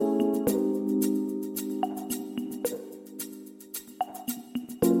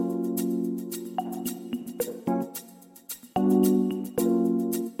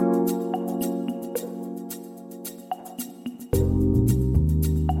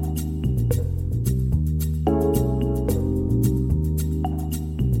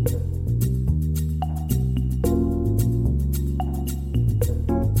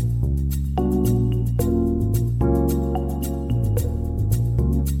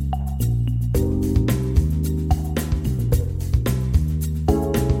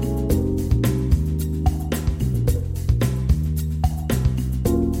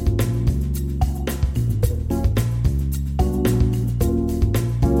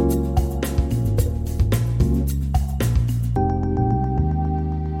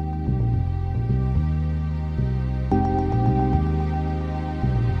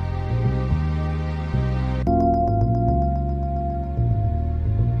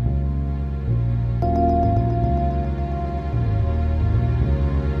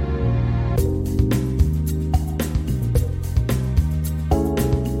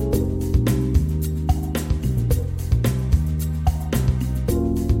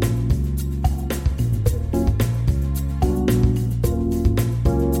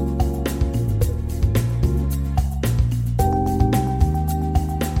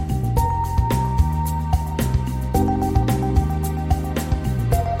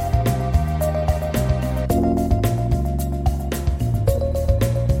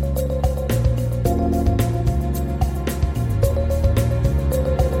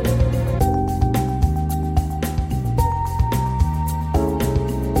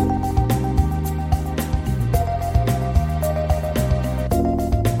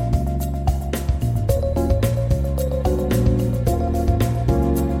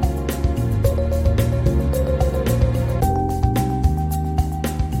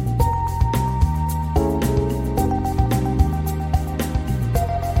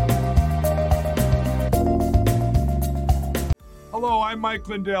I'm Mike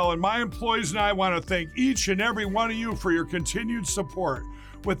Lindell, and my employees and I want to thank each and every one of you for your continued support.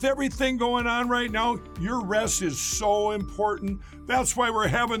 With everything going on right now, your rest is so important. That's why we're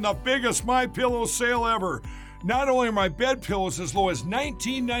having the biggest MyPillow sale ever. Not only are my bed pillows as low as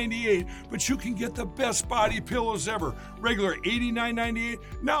 $19.98, but you can get the best body pillows ever. Regular $89.98,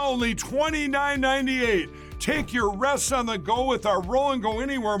 now only $29.98. Take your rest on the go with our Roll and Go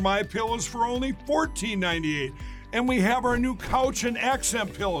Anywhere MyPillows for only $14.98. And we have our new couch and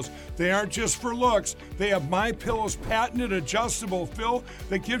accent pillows. They aren't just for looks. They have MyPillow's patented adjustable fill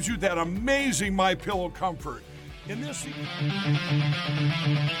that gives you that amazing MyPillow comfort. In this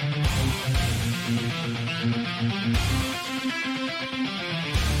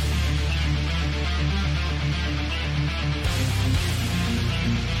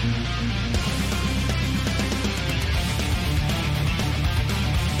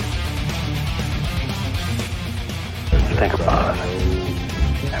think about it.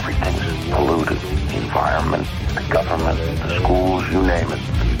 Everything's polluted. The environment, the government, the schools, you name it.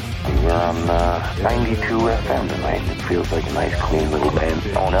 We're on 92 FM tonight. It feels like a nice, clean little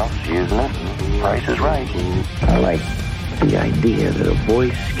band. No one else is using it. Price is right. I like the idea that a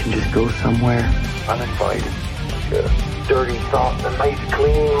voice can just go somewhere uninvited. Like a dirty thought and a nice,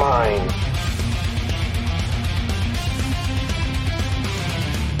 clean mind.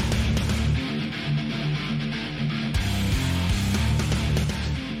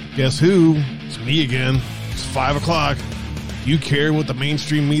 Guess who? It's me again. It's 5 o'clock. You care what the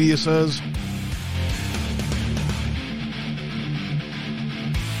mainstream media says?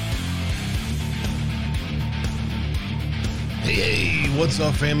 Hey, what's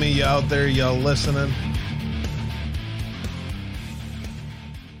up, family? You out there? Y'all listening?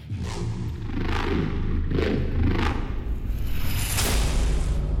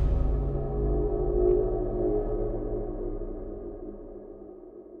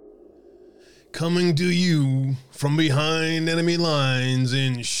 Coming to you from behind enemy lines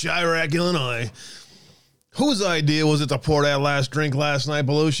in Chirac, Illinois. Whose idea was it to pour that last drink last night,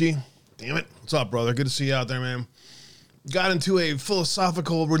 Belushi? Damn it. What's up, brother? Good to see you out there, man. Got into a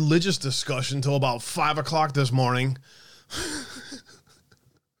philosophical religious discussion till about 5 o'clock this morning.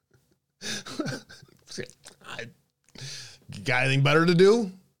 Got anything better to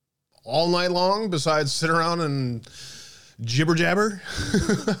do all night long besides sit around and jibber jabber?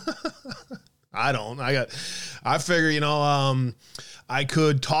 I don't. I figure, I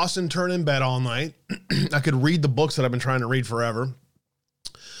could toss and turn in bed all night. I could read the books that I've been trying to read forever,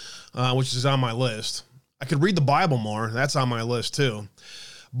 which is on my list. I could read the Bible more. That's on my list too.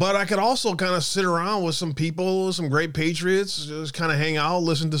 But I could also kind of sit around with some people, some great patriots, just kind of hang out,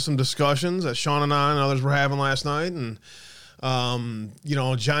 listen to some discussions that Sean and I and others were having last night. And,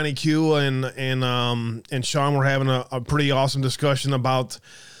 Johnny Q and Sean were having a pretty awesome discussion about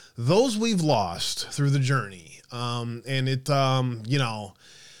those we've lost through the journey. It's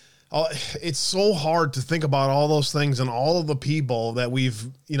so hard to think about all those things and all of the people that we've,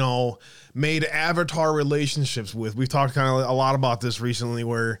 made avatar relationships with. We've talked kind of a lot about this recently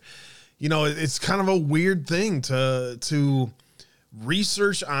where, it's kind of a weird thing to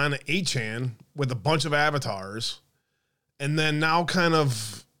research on 8chan with a bunch of avatars and then now kind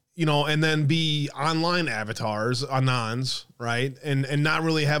of, and then be online avatars, anons, right? And not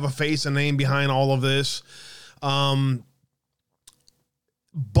really have a face and name behind all of this.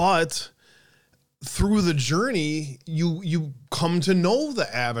 But through the journey, you come to know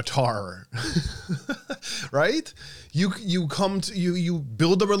the avatar, right? You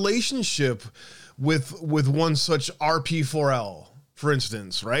build a relationship with one such RP4L, for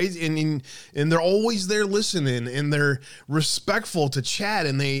instance, right? And they're always there listening, and they're respectful to chat,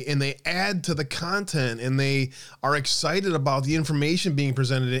 and they add to the content, and they are excited about the information being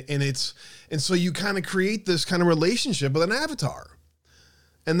presented, and so you kind of create this kind of relationship with an avatar.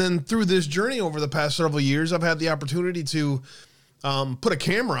 And then through this journey over the past several years, I've had the opportunity to put a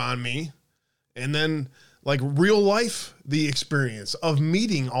camera on me and then like real life, the experience of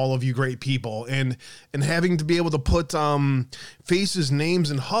meeting all of you great people and having to be able to put faces, names,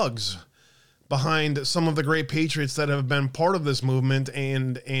 and hugs behind some of the great patriots that have been part of this movement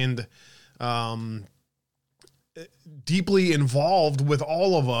and deeply involved with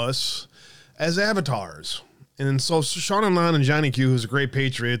all of us as avatars. And so Sean Anon and Johnny Q, who's a great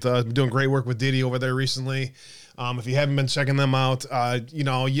patriot, been doing great work with Diddy over there recently. If you haven't been checking them out,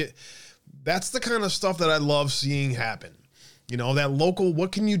 that's the kind of stuff that I love seeing happen. You know, that local,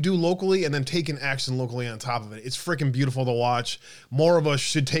 what can you do locally and then take an action locally on top of it? It's freaking beautiful to watch. More of us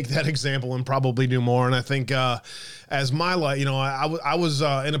should take that example and probably do more. And I think as my life, you know, I was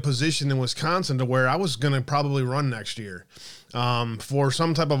in a position in Wisconsin to where I was going to probably run next year for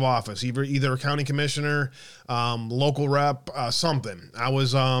some type of office, either a county commissioner, local rep, something. I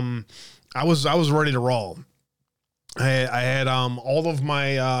was ready to roll. I had all of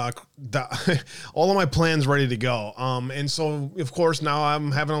my plans ready to go. And so of course now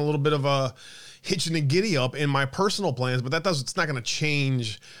I'm having a little bit of a hitch and a giddy up in my personal plans, but it's not going to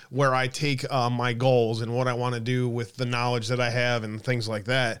change where I take my goals and what I want to do with the knowledge that I have and things like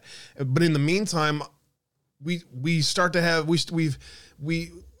that. But in the meantime, we start to have we're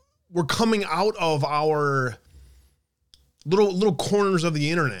coming out of our little corners of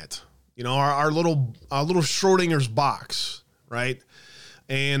the internet. You know, our little Schrodinger's box, right?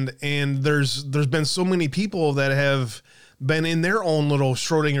 And there's been so many people that have been in their own little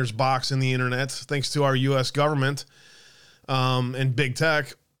Schrodinger's box in the internet, thanks to our U.S. government and big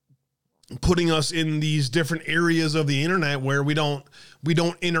tech, putting us in these different areas of the internet where we don't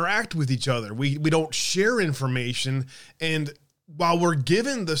interact with each other. We don't share information. And while we're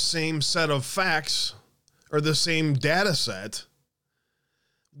given the same set of facts or the same data set,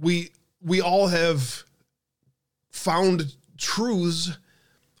 we all have found truths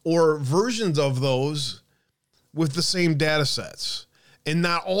or versions of those with the same data sets. And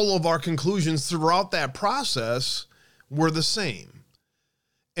not all of our conclusions throughout that process were the same.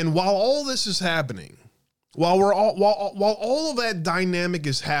 And while all this is happening, while all of that dynamic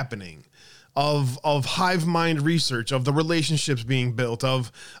is happening, of hive mind research, of the relationships being built,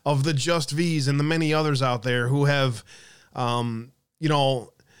 of the Just V's and the many others out there who have,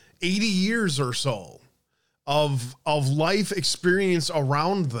 80 years or so of life experience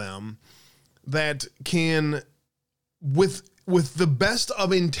around them that can, with the best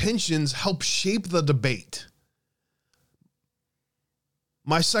of intentions, help shape the debate.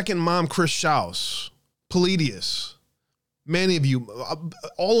 My second mom, Chris Schaus, Palladius, many of you,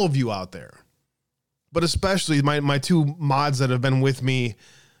 all of you out there, but especially my two mods that have been with me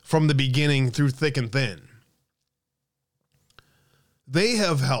from the beginning through thick and thin. They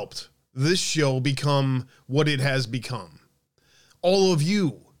have helped this show become what it has become. All of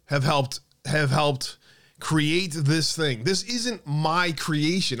you have helped create this thing. This isn't my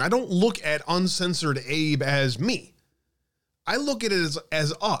creation. I don't look at Uncensored Abe as me. I look at it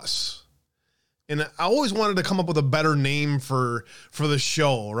as us. And I always wanted to come up with a better name for the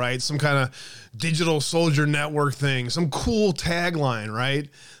show, right? Some kind of digital soldier network thing, some cool tagline, right?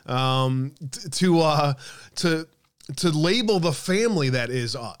 To label the family that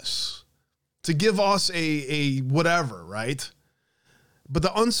is us, to give us a whatever, right? But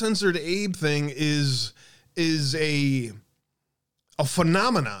the Uncensored Abe thing is a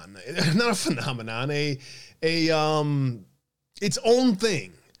phenomenon, not a phenomenon, its own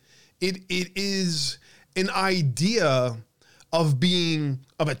thing. It is an idea of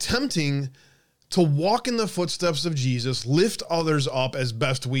attempting to walk in the footsteps of Jesus, lift others up as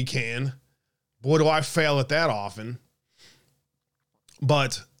best we can. Boy, do I fail at that often.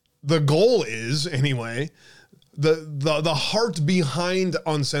 But the goal is, anyway, the heart behind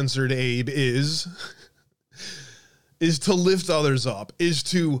Uncensored Abe is to lift others up, is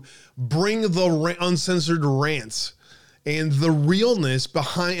to bring the uncensored rants and the realness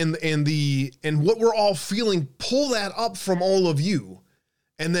behind and what we're all feeling, pull that up from all of you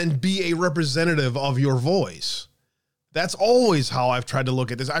and then be a representative of your voice. That's always how I've tried to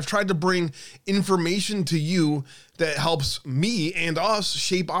look at this. I've tried to bring information to you that helps me and us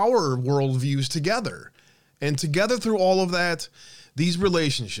shape our worldviews together. And together through all of that, these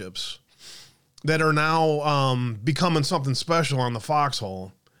relationships that are now becoming something special on the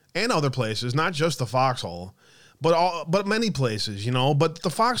Foxhole and other places, not just the Foxhole, but many places, you know. But the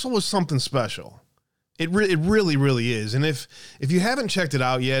Foxhole is something special. It really, really is. And if you haven't checked it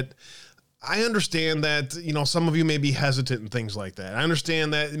out yet, I understand that, you know, some of you may be hesitant and things like that. I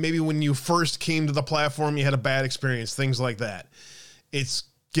understand that maybe when you first came to the platform, you had a bad experience, things like that. It's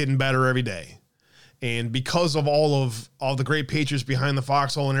getting better every day. And because of all the great patriots behind the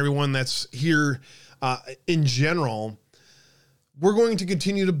Foxhole and everyone that's here in general, we're going to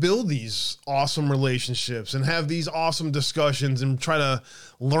continue to build these awesome relationships and have these awesome discussions and try to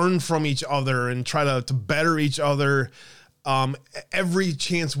learn from each other and try to better each other every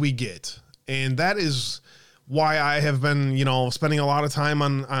chance we get. And that is why I have been, you know, spending a lot of time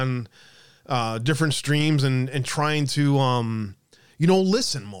on different streams and trying to,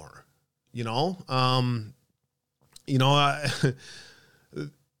 listen more.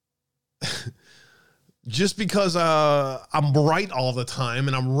 Just because I'm right all the time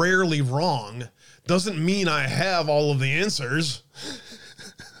and I'm rarely wrong doesn't mean I have all of the answers.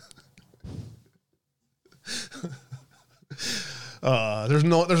 There's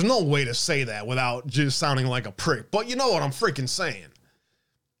no way to say that without just sounding like a prick. But you know what I'm freaking saying.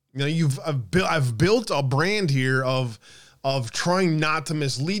 You know, I've built a brand here of trying not to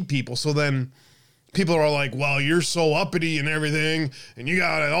mislead people. So then people are like, well, you're so uppity and everything, and you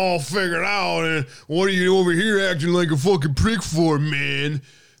got it all figured out, and what are you over here acting like a fucking prick for, man?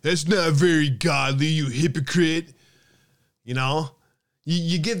 That's not very godly, you hypocrite. You know?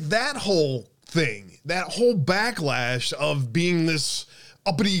 You get that whole thing, that whole backlash of being this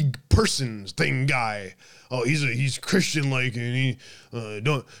uppity person thing guy. Oh, he's Christian like, and he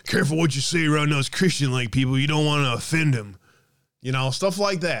don't careful what you say around those Christian like people. You don't want to offend him. You know, stuff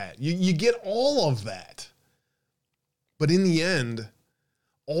like that. You get all of that. But in the end,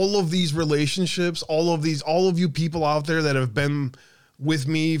 all of these relationships, all of you people out there that have been with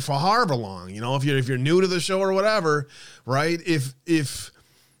me for however long, you know, if you're new to the show or whatever, right? If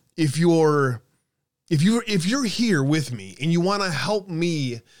you're here with me and you want to help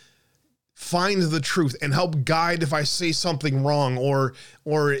me find the truth and help guide if I say something wrong or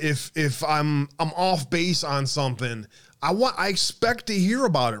if I'm off base on something, I expect to hear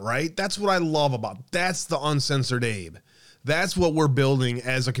about it, right? That's what I love about. That's the Uncensored Abe. That's what we're building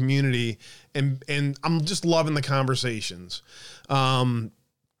as a community, and I'm just loving the conversations. You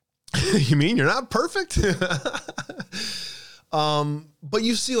mean you're not perfect? But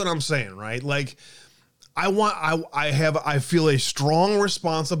you see what I'm saying, right? Like I feel a strong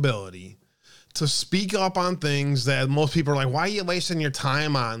responsibility to speak up on things that most people are like, why are you wasting your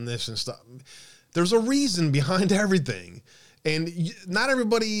time on this and stuff? There's a reason behind everything. And not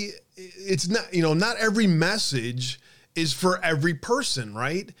everybody, it's not, you know, not every message is for every person,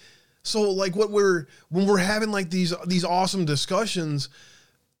 right? So like when we're having like these awesome discussions,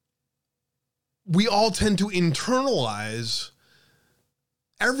 we all tend to internalize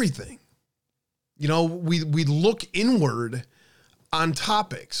everything. You know, we look inward on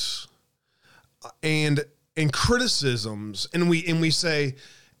topics and criticisms, and we say,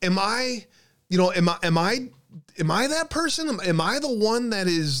 am I that person? Am I the one that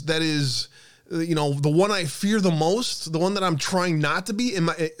is, you know, the one I fear the most, the one that I'm trying not to be?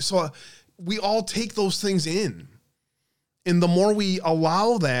 So we all take those things in, and the more we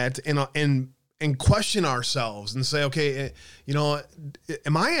allow that and question ourselves and say, okay, you know,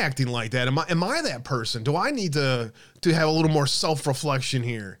 am I acting like that? Am I that person? Do I need to have a little more self-reflection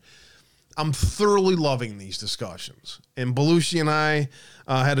here? I'm thoroughly loving these discussions. And Belushi and I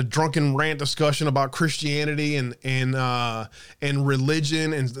had a drunken rant discussion about Christianity and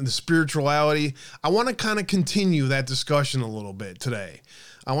religion and the spirituality. I want to kind of continue that discussion a little bit today.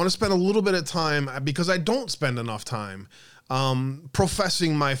 I want to spend a little bit of time, because I don't spend enough time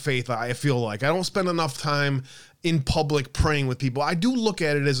professing my faith. I feel like I don't spend enough time in public praying with people. I do look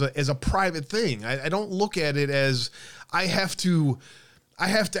at it as a private thing. I don't look at it as I have to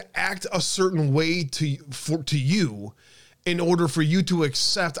act a certain way to you in order for you to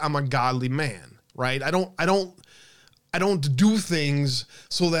accept I'm a godly man, right? I don't do things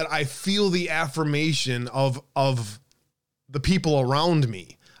so that I feel the affirmation of the people around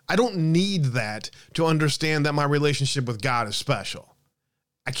me. I don't need that to understand that my relationship with God is special.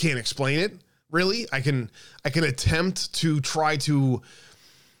 I can't explain it, really. I can attempt to try to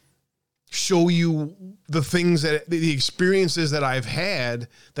show you the things the experiences that I've had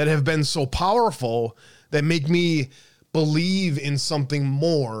that have been so powerful that make me believe in something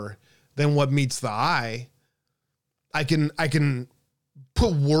more than what meets the eye. I can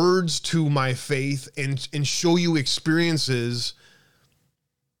put words to my faith and show you experiences,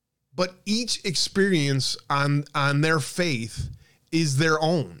 but each experience on their faith is their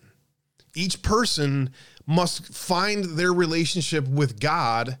own. Each person must find their relationship with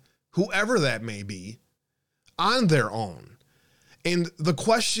God, whoever that may be, on their own. And the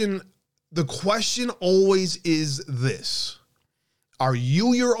question always is this: are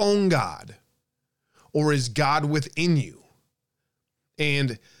you your own God, or is God within you?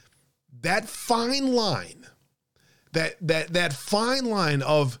 And that fine line, that fine line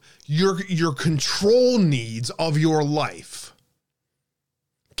of your control needs of your life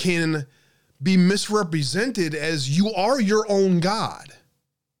can be misrepresented as you are your own God,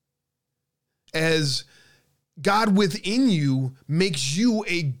 as God within you makes you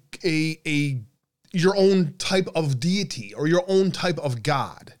your own type of deity or your own type of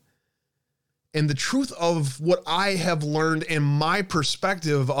God. And the truth of what I have learned and my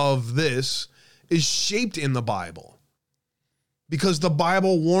perspective of this is shaped in the Bible, because the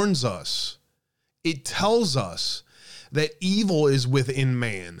Bible warns us it tells us that evil is within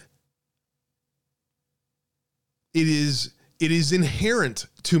man. It is inherent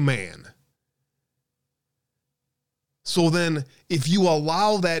to man. So then if you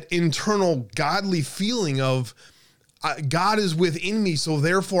allow that internal godly feeling of God is within me, so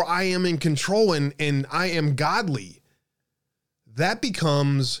therefore I am in control and I am godly, that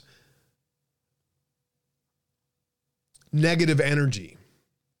becomes negative energy.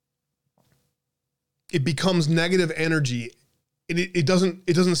 It becomes negative energy. And it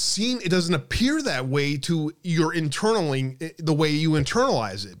doesn't appear that way to your internaling, the way you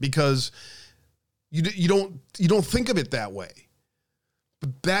internalize it, because you don't think of it that way.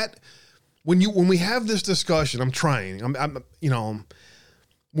 But that, when we have this discussion, when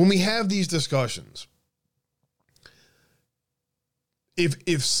we have these discussions,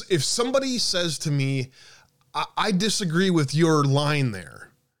 if somebody says to me, I disagree with your line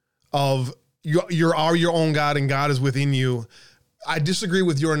there of you are your own God and God is within you. I disagree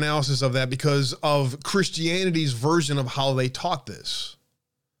with your analysis of that because of Christianity's version of how they taught this.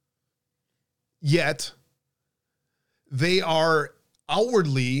 Yet, they are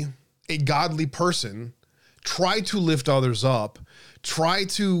outwardly a godly person, try to lift others up, try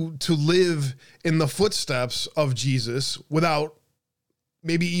to live in the footsteps of Jesus without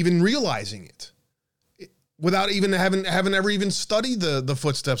maybe even realizing it, without even having ever even studied the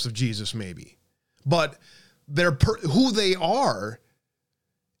footsteps of Jesus maybe. But who they are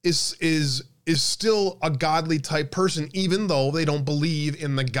is still a godly type person, even though they don't believe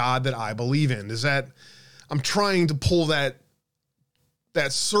in the God that I believe in. I'm trying to pull that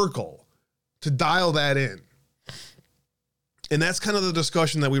circle to dial that in. And that's kind of the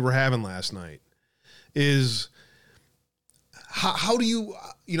discussion that we were having last night is how do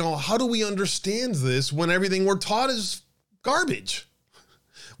we understand this when everything we're taught is garbage?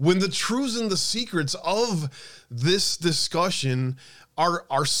 When the truths and the secrets of this discussion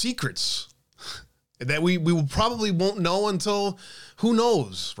are secrets that we probably won't know until who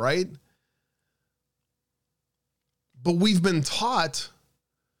knows, right? But we've been taught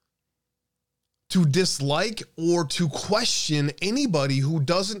to dislike or to question anybody who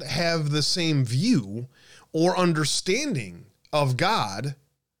doesn't have the same view or understanding of God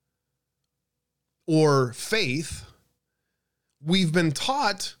or faith. We've been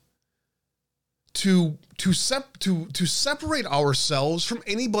taught to separate ourselves from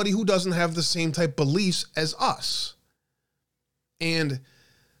anybody who doesn't have the same type beliefs as us. And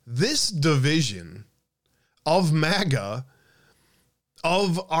this division of MAGA,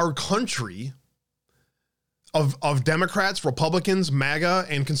 of our country, of Democrats, Republicans, MAGA,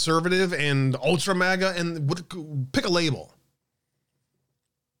 and conservative, and ultra MAGA, and pick a label.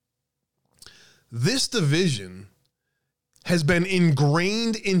 This division has been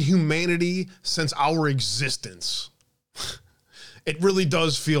ingrained in humanity since our existence. It really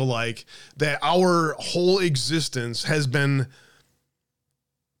does feel like that our whole existence has been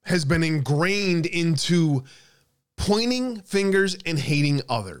ingrained into pointing fingers and hating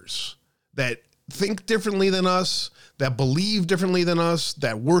others that think differently than us, that believe differently than us,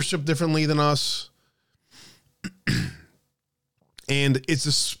 that worship differently than us. And it's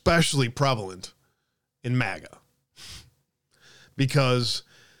especially prevalent in MAGA because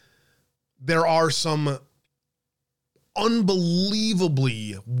there are some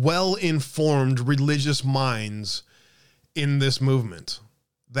unbelievably well-informed religious minds in this movement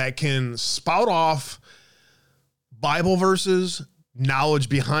that can spout off Bible verses, knowledge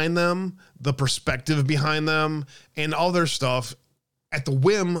behind them, the perspective behind them, and other stuff at the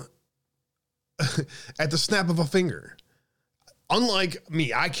whim, at the snap of a finger. Unlike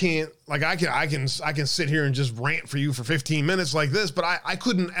me, I can sit here and just rant for you for 15 minutes like this, but I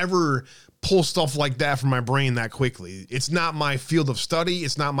couldn't ever pull stuff like that from my brain that quickly. It's not my field of study.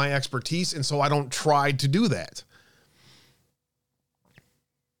 It's not my expertise. And so I don't try to do that.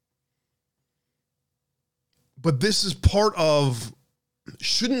 But this is part of,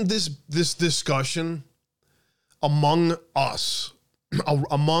 shouldn't this discussion among us,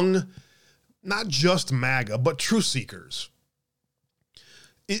 among not just MAGA, but truth seekers,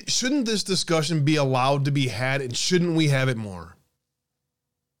 shouldn't this discussion be allowed to be had, and shouldn't we have it more?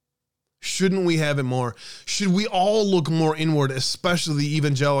 Shouldn't we have it more? Should we all look more inward, especially the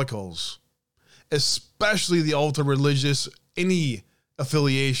evangelicals, especially the ultra-religious, any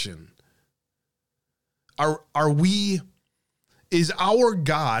affiliation? Is our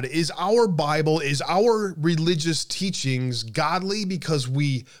God, is our Bible, is our religious teachings godly because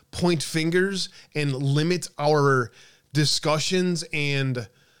we point fingers and limit our discussions and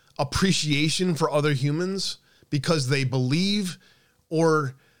appreciation for other humans because they believe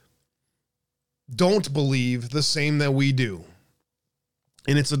or don't believe the same that we do.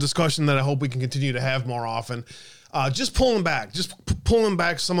 And it's a discussion that I hope we can continue to have more often. Just pulling back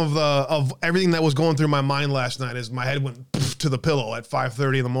some of everything that was going through my mind last night as my head went to the pillow at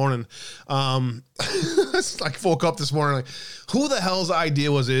 5:30 in the morning. I woke up this morning like, who the hell's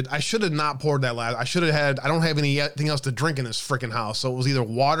idea was it? I should have not poured that last. I don't have anything else to drink in this freaking house. So it was either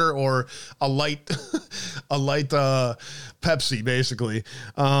water or a light Pepsi, basically.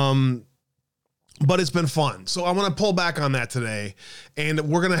 But it's been fun. So I want to pull back on that today. And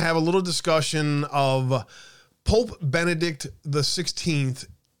we're going to have a little discussion of Pope Benedict the 16th.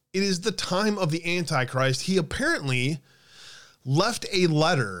 It is the time of the Antichrist. He apparently left a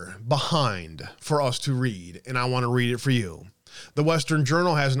letter behind for us to read, and I want to read it for you. The Western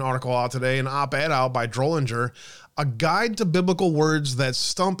Journal has an article out today, an op-ed out by Drollinger, a guide to biblical words that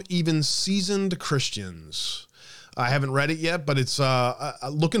stump even seasoned Christians. I haven't read it yet, but it's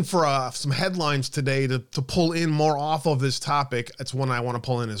looking for some headlines today to pull in more off of this topic. It's one I want to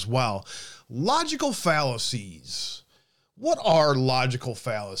pull in as well. Logical fallacies. What are logical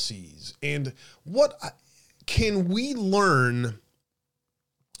fallacies? And what can we learn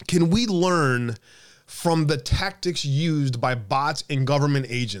from the tactics used by bots and government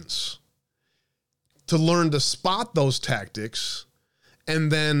agents to learn to spot those tactics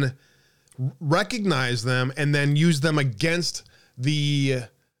and then recognize them and then use them against the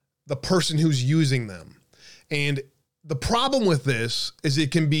person who's using them? And the problem with this is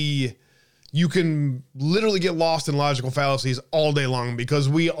you can literally get lost in logical fallacies all day long because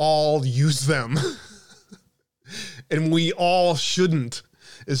we all use them. And we all shouldn't,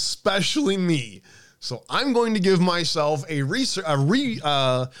 especially me. So I'm going to give myself a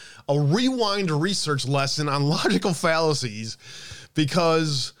rewind research lesson on logical fallacies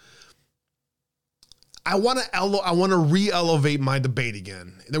because I want to re-elevate my debate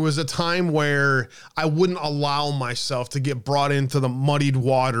again. There was a time where I wouldn't allow myself to get brought into the muddied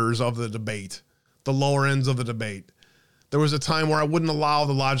waters of the debate, the lower ends of the debate. There was a time where I wouldn't allow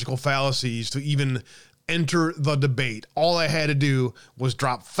the logical fallacies to even enter the debate. All I had to do was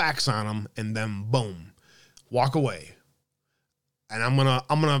drop facts on them and then boom, walk away. And I'm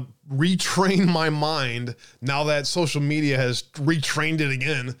gonna retrain my mind now that social media has retrained it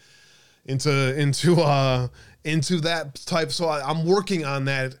again into that type. So I'm working on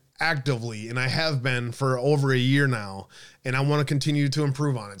that actively, and I have been for over a year now, and I want to continue to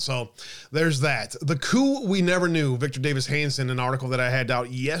improve on it. So there's that. The coup we never knew, Victor Davis Hanson, an article that I had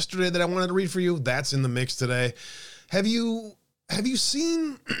out yesterday that I wanted to read for you. That's in the mix today. Have you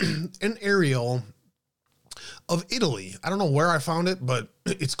seen an aerial of Italy? I don't know where I found it, but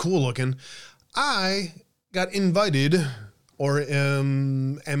it's cool looking. I got invited or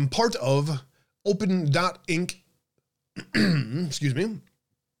am part of Open.Inc. excuse me.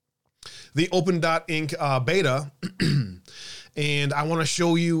 The Open.Inc. beta, and I want to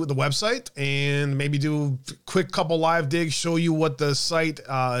show you the website and maybe do a quick couple live digs, show you what the site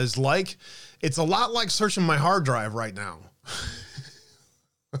is like. It's a lot like searching my hard drive right now.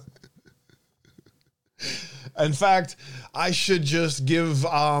 In fact, I should just give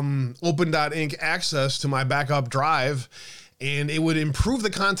Open.Inc. access to my backup drive, and it would improve the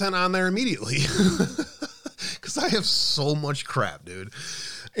content on there immediately. Because I have so much crap, dude.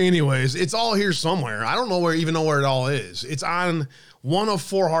 Anyways, it's all here somewhere. I don't know where it all is. It's on one of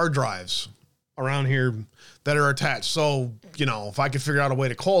 4 hard drives around here that are attached. So, if I could figure out a way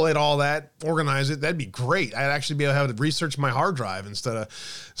to collate all that, organize it, that'd be great. I'd actually be able to have to research my hard drive instead of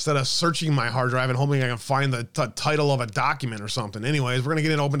searching my hard drive and hoping I can find the title of a document or something. Anyways, we're going to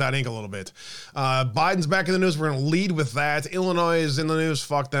get into Open.Inc. a little bit. Biden's back in the news. We're going to lead with that. Illinois is in the news.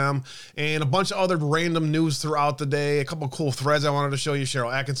 Fuck them. And a bunch of other random news throughout the day. A couple cool threads I wanted to show you.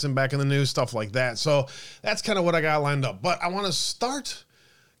 Cheryl Atkinson back in the news, stuff like that. So that's kind of what I got lined up. But I want to start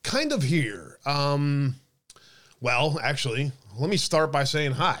kind of here. Well, actually, let me start by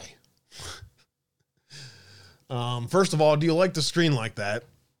saying hi. First of all, do you like the screen like that?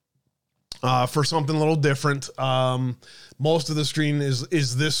 For something a little different. Most of the screen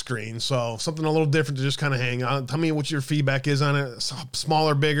is this screen, so something a little different to just kind of hang on. Tell me what your feedback is on it.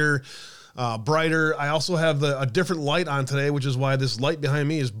 Smaller, bigger, brighter. I also have a different light on today, which is why this light behind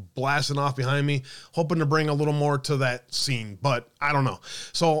me is blasting off behind me, hoping to bring a little more to that scene, but I don't know.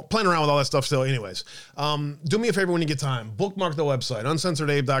 So playing around with all that stuff still. Anyways, do me a favor when you get time. Bookmark the website,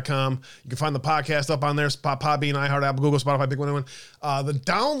 uncensoredabe.com. You can find the podcast up on there. Podbean, iHeart, Apple, Google, Spotify, pick one. The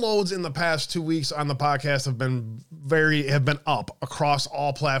downloads in the past 2 weeks on the podcast have been up across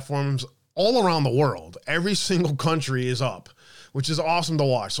all platforms all around the world. Every single country is up which is awesome to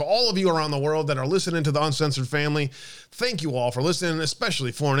watch. So all of you around the world that are listening to the Uncensored family, thank you all for listening,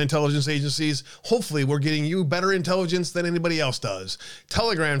 especially foreign intelligence agencies. Hopefully we're getting you better intelligence than anybody else does.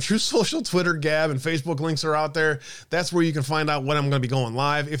 Telegram, Truth Social, Twitter, Gab, and Facebook links are out there. That's where you can find out when I'm going to be going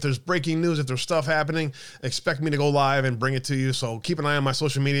live. If there's breaking news, if there's stuff happening, expect me to go live and bring it to you. So keep an eye on my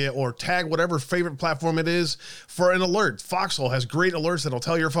social media or tag whatever favorite platform it is for an alert. Foxhole has great alerts that'll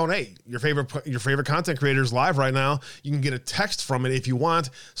tell your phone, hey, your favorite content creator is live right now. You can get a text from it if you want.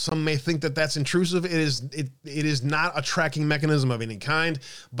 Some may think that that's intrusive. It is not a tracking mechanism of any kind.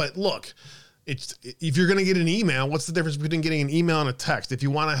 But look, if you're going to get an email, what's the difference between getting an email and a text? If you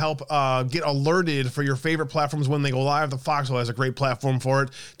want to help get alerted for your favorite platforms when they go live, the Foxhole has a great platform for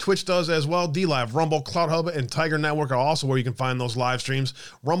it. Twitch does as well. DLive, Rumble, Cloud Hub, and Tiger Network are also where you can find those live streams.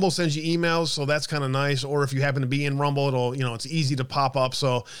 Rumble sends you emails, so that's kind of nice. Or if you happen to be in Rumble, it's easy to pop up,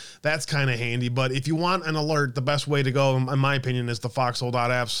 so that's kind of handy. But if you want an alert, the best way to go, in my opinion, is the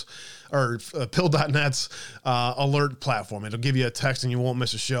Foxhole.apps or pill.net's alert platform. It'll give you a text and you won't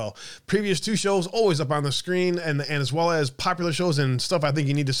miss a show. Previous 2 shows always up on the screen, and as well as popular shows and stuff I think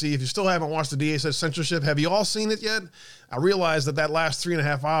you need to see. If you still haven't watched the DHS censorship, have you all seen it yet? I realized that last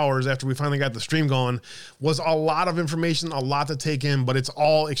 3.5 hours after we finally got the stream going was a lot of information, a lot to take in, but it's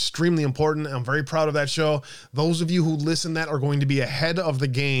all extremely important. I'm very proud of that show. Those of you who listen that are going to be ahead of the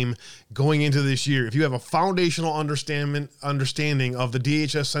game going into this year. If you have a foundational understanding of the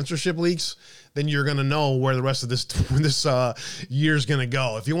DHS censorship leaks, then you're going to know where the rest of this year's going to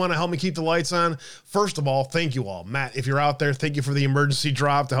go. If you want to help me keep the lights on, first of all, thank you all. Matt, if you're out there, thank you for the emergency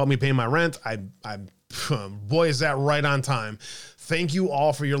drop to help me pay my rent. Boy, is that right on time. Thank you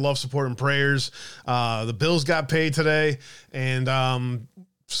all for your love, support, and prayers. The bills got paid today, and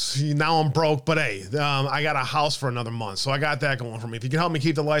see, now I'm broke, but hey, I got a house for another month, so I got that going for me. If you can help me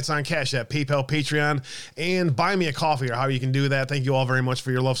keep the lights on, Cash App, PayPal, Patreon, and buy me a coffee or how you can do that. Thank you all very much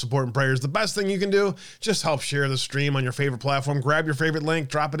for your love, support, and prayers. The best thing you can do, just help share the stream on your favorite platform. Grab your favorite link,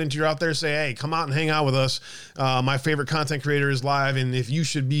 drop it into your out there, say, hey, come out and hang out with us. My favorite content creator is live, and if you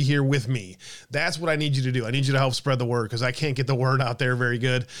should be here with me, that's what I need you to do. I need you to help spread the word because I can't get the word out there very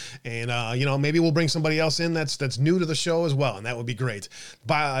good. And, maybe we'll bring somebody else in that's new to the show as well, and that would be great.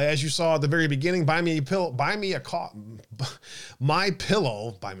 As you saw at the very beginning, buy me a coffee. My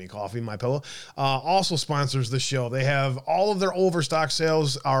Pillow also sponsors the show. They have all of their overstock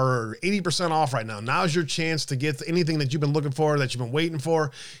sales are 80% off right now. Now's your chance to get anything that you've been looking for, that you've been waiting for.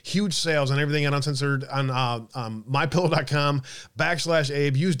 Huge sales on everything on Uncensored on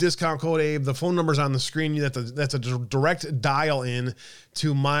mypillow.com/Abe. Use discount code Abe. The phone number's on the screen. That's a direct dial in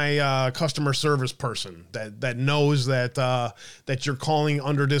to my customer service person that knows that you're calling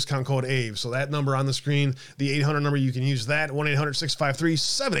under discount code Abe. So that number on the screen, the 800 number, you can use that,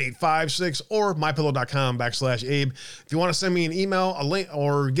 1-800-653-7856 or mypillow.com/Abe. If you want to send me an email, a link,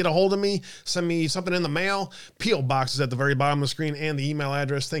 or get a hold of me, send me something in the mail. P.O. Box is at the very bottom of the screen and the email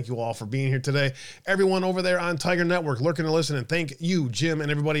address. Thank you all for being here today. Everyone over there on Tiger Network, lurking and listening. Thank you, Jim,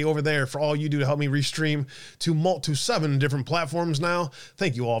 and everybody over there for all you do to help me restream to 7 different platforms now.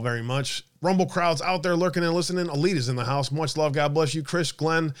 Thank you all very much. Rumble crowds out there lurking and listening. Elite is in the house. Much love. God bless you, Chris,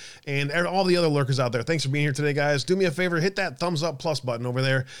 Glenn, and all the other lurkers out there. Thanks for being here today, guys. Do me a favor. Hit that thumbs up plus button over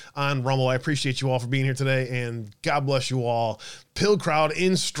there on Rumble. I appreciate you all for being here today, and God bless you all. Pill crowd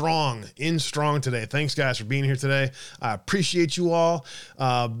in strong today. Thanks, guys, for being here today. I appreciate you all.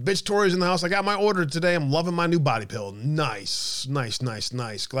 Bitch Tori's in the house. I got my order today. I'm loving my new body pill. Nice.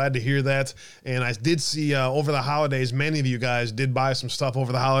 Glad to hear that. And I did see over the holidays, many of you guys did buy some stuff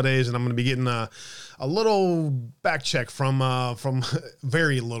over the holidays, and I'm going to be getting a little back check from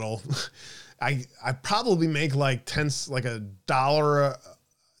very little. I probably make like $10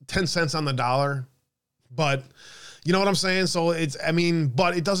 cents on the dollar, but you know what I'm saying? So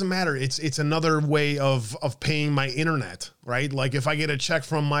but it doesn't matter. It's another way of paying my internet, right? Like if I get a check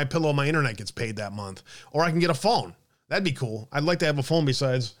from My Pillow, my internet gets paid that month, or I can get a phone. That'd be cool. I'd like to have a phone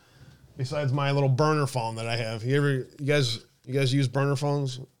besides my little burner phone that I have. You guys use burner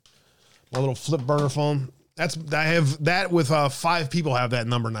phones? My little flip burner phone. I have that with 5 people have that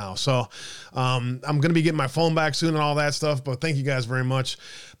number now. So I'm going to be getting my phone back soon and all that stuff. But thank you guys very much.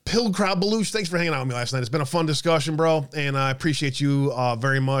 Pill Crowd Belush, thanks for hanging out with me last night. It's been a fun discussion, bro. And I appreciate you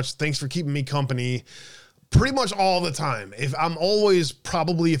very much. Thanks for keeping me company pretty much all the time. If I'm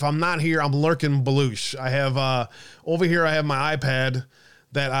not here, I'm lurking Belush. I have over here, I have my iPad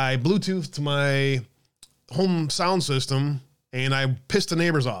that I Bluetooth to my home sound system. and I pissed the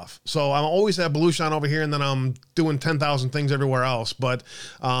neighbors off. So I'm always at Belush on over here, and then I'm doing 10,000 things everywhere else. But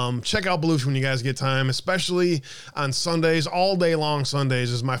check out Belush when you guys get time, especially on Sundays. All day long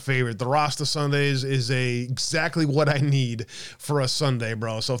Sundays is my favorite. The Rasta Sundays is exactly what I need for a Sunday,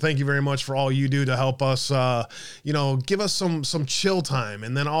 bro. So thank you very much for all you do to help us, give us some chill time,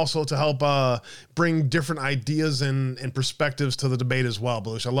 and then also to help bring different ideas and perspectives to the debate as well,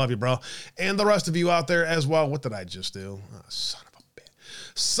 Belush. I love you, bro. And the rest of you out there as well. What did I just do? Oh, son of a bitch.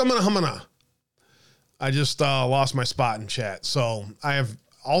 Summona humana. I just lost my spot in chat. So I have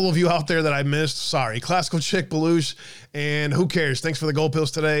all of you out there that I missed. Sorry. Classical Chick, Belush, and who cares? Thanks for the gold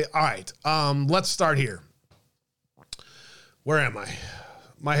pills today. All right. Let's start here. Where am I?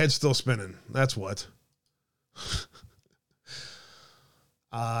 My head's still spinning. That's what.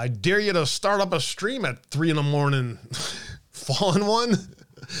 I dare you to start up a stream at 3 a.m. Fallen one?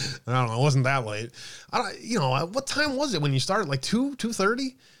 I don't know. It wasn't that late. What time was it when you started? Like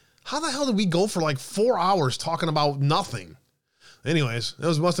 2:30? How the hell did we go for like 4 hours talking about nothing? Anyways,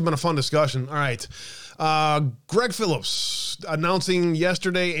 must have been a fun discussion. All right. Greg Phillips announcing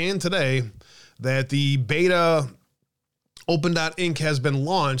yesterday and today that the beta Open.Inc. has been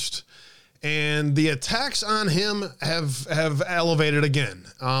launched, and the attacks on him have elevated again.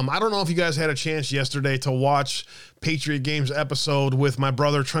 I don't know if you guys had a chance yesterday to watch Patriot Games episode with my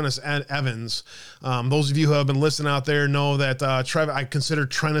brother Trennis Evans. Those of you who have been listening out there know that I consider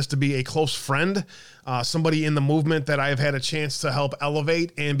Trennis to be a close friend, somebody in the movement that I have had a chance to help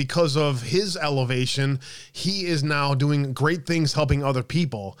elevate. And because of his elevation, he is now doing great things helping other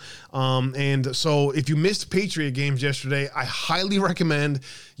people. And so if you missed Patriot Games yesterday, I highly recommend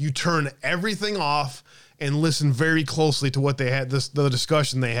you turn everything off and listen very closely to what they had, the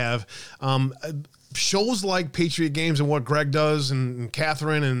discussion they have. Shows like Patriot Games and what Greg does, and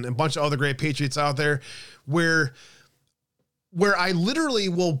Catherine and a bunch of other great Patriots out there, where I literally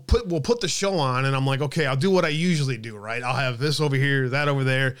will put the show on, and I'm like, okay, I'll do what I usually do, right? I'll have this over here, that over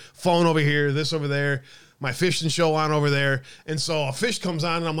there, phone over here, this over there, my fishing show on over there. And so a fish comes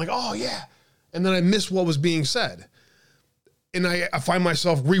on, and I'm like, oh yeah. And then I miss what was being said. And I find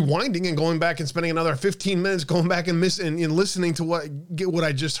myself rewinding and going back and spending another 15 minutes going back and listening to what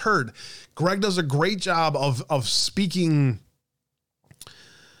I just heard. Greg does a great job of speaking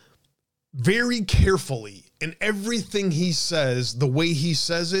very carefully, and everything he says, the way he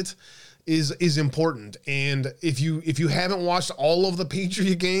says it, is important. And if you haven't watched all of the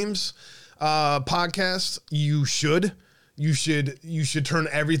Patriot Games podcasts, you should. You should turn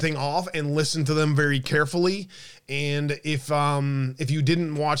everything off and listen to them very carefully. And if you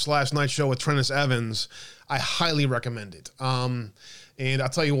didn't watch last night's show with Trennis Evans, I highly recommend it. And I'll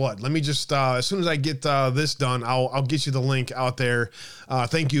tell you what, let me just, as soon as I get this done, I'll get you the link out there.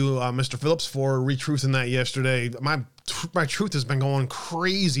 Thank you, Mr. Phillips, for retruthing that yesterday. My truth has been going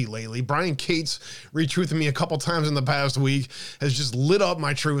crazy lately. Brian Cates retruthing me a couple times in the past week has just lit up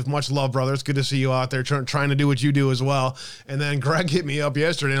my truth. Much love, brother. It's good to see you out there trying to do what you do as well. And then Greg hit me up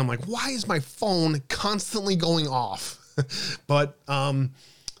yesterday, and I'm like, why is my phone constantly going off? But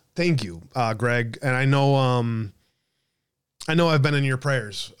thank you, Greg. And I know I've been in your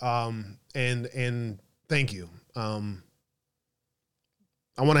prayers, and thank you. I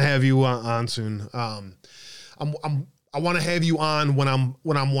want to have you on soon. I want to have you on when I'm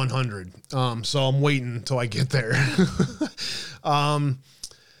 100. So I'm waiting until I get there. Do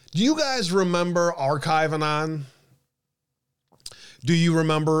you guys remember Archive Anon? Do you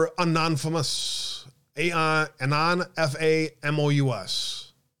remember Anonymous? Anon,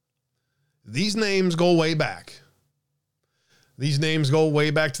 Famous. These names go way back. These names go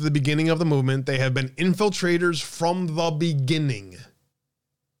way back to the beginning of the movement. They have been infiltrators from the beginning.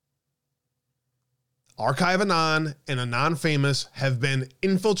 Archive Anon and Anon Famous have been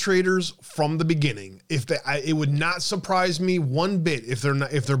infiltrators from the beginning. It would not surprise me one bit if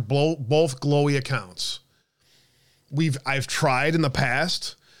they're both glowy accounts. I've tried in the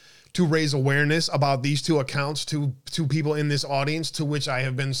past to raise awareness about these two accounts to people in this audience, to which I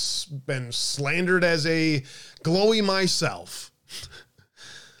have been slandered as a glowy myself.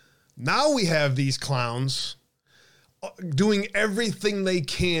 Now we have these clowns doing everything they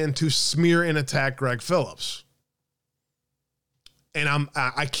can to smear and attack Greg Phillips. And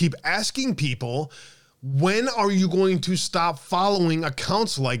I keep asking people, when are you going to stop following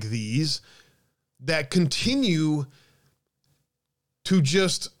accounts like these that continue to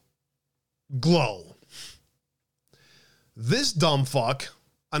just glow? This dumb fuck,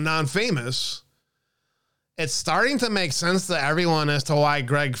 Anon Famous, it's starting to make sense to everyone as to why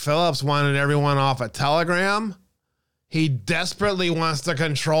Greg Phillips wanted everyone off a Telegram. He desperately wants to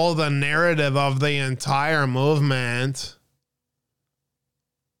control the narrative of the entire movement.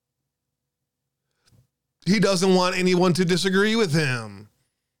 He doesn't want anyone to disagree with him.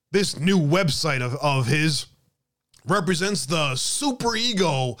 This new website of his represents the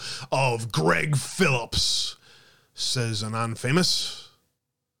superego of Greg Phillips, says an unfamous.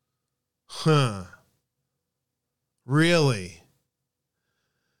 Huh. Really?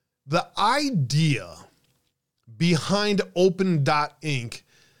 The idea behind Open.Inc.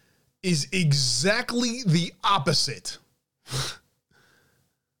 is exactly the opposite.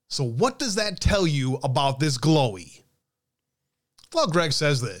 So what does that tell you about this glowy? Well, Greg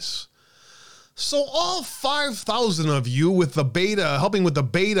says this. So all 5,000 of you with the beta, helping with the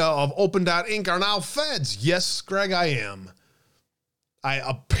beta of Open.Inc. are now feds. Yes, Greg, I am. I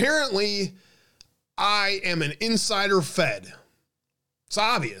am an insider fed. It's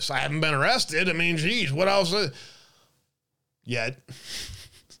obvious. I haven't been arrested. I mean, geez, what else? Yet.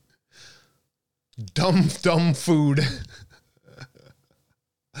 Dumb food.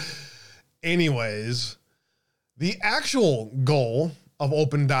 Anyways, the actual goal of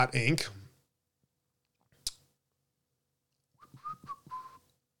Open.Inc.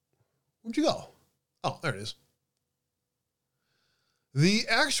 Where'd you go? Oh, there it is. The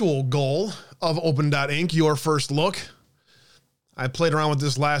actual goal of Open.Inc., your first look. I played around with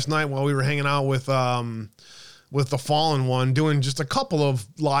this last night while we were hanging out with the Fallen One, doing just a couple of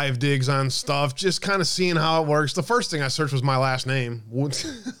live digs on stuff, just kind of seeing how it works. The first thing I searched was my last name.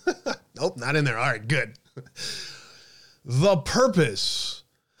 Nope, not in there. All right, good. The purpose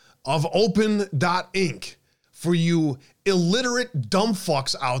of Open.Inc. for you illiterate dumb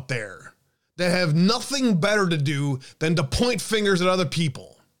fucks out there that have nothing better to do than to point fingers at other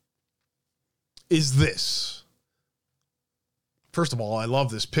people is this. First of all, I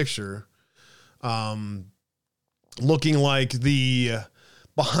love this picture. Looking like the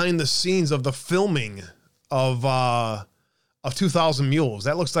behind the scenes of the filming of 2,000 Mules.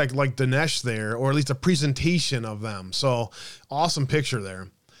 That looks like Dinesh there, or at least a presentation of them. So awesome picture there.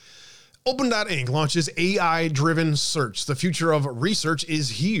 Open.Inc. launches AI-driven search. The future of research is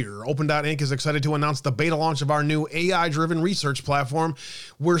here. Open.Inc. is excited to announce the beta launch of our new AI-driven research platform.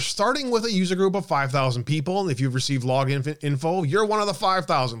 We're starting with a user group of 5,000 people. If you've received login info, you're one of the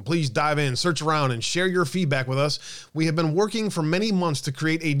 5,000. Please dive in, search around, and share your feedback with us. We have been working for many months to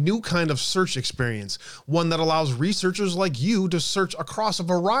create a new kind of search experience, one that allows researchers like you to search across a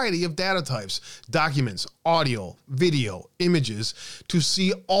variety of data types, documents, audio, video, images, to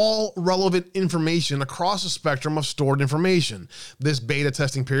see all relevant information across a spectrum of stored information. This beta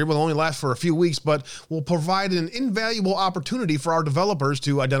testing period will only last for a few weeks, but will provide an invaluable opportunity for our developers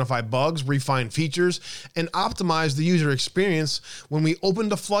to identify bugs, refine features, and optimize the user experience when we open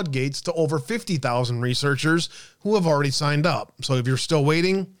the floodgates to over 50,000 researchers who have already signed up. So if you're still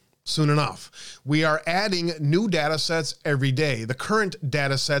waiting, soon enough. We are adding new data sets every day. The current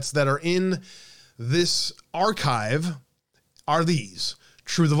data sets that are in this archive are these: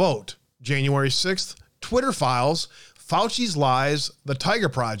 True the Vote, January 6th, Twitter Files, Fauci's Lies, The Tiger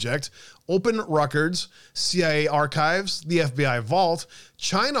Project, Open Records, CIA Archives, the FBI Vault,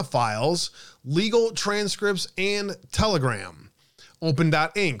 China Files, Legal Transcripts, and Telegram.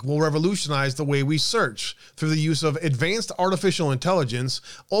 Open.Inc. will revolutionize the way we search. Through the use of advanced artificial intelligence,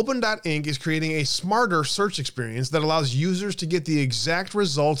 Open.Inc. is creating a smarter search experience that allows users to get the exact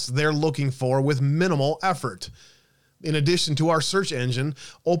results they're looking for with minimal effort. In addition to our search engine,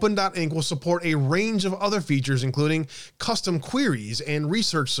 Open.Inc. will support a range of other features, including custom queries and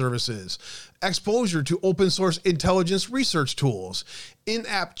research services, exposure to open source intelligence research tools,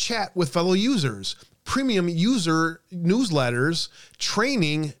 in-app chat with fellow users, premium user newsletters,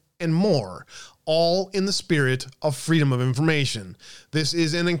 training, and more, all in the spirit of freedom of information. This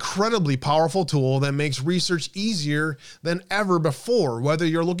is an incredibly powerful tool that makes research easier than ever before, whether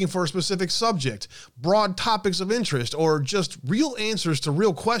you're looking for a specific subject, broad topics of interest, or just real answers to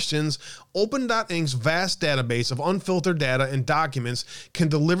real questions. Open.Inc.'s vast database of unfiltered data and documents can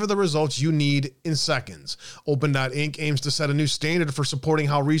deliver the results you need in seconds. Open.Inc. aims to set a new standard for supporting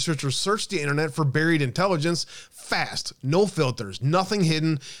how researchers search the internet for buried intelligence, fast, no filters, nothing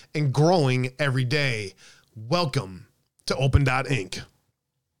hidden, and growing every day. Welcome to Open.Inc.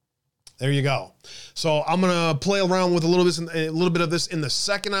 There you go. So I'm going to play around with a little bit of this in the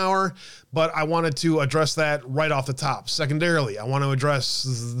second hour, but I wanted to address that right off the top. Secondarily, I want to address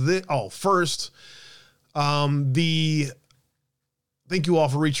first, thank you all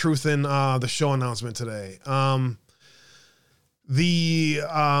for retruthing the show announcement today. The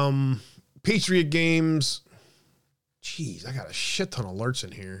Patriot Games. Jeez, I got a shit ton of alerts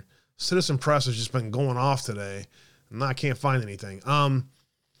in here. Citizen Press has just been going off today. And I can't find anything.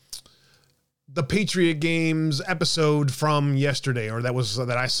 the Patriot Games episode from yesterday, or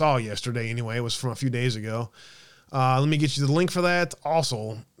that I saw yesterday anyway. It was from a few days ago. Let me get you the link for that.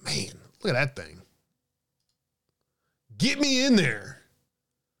 Also, man, look at that thing. Get me in there.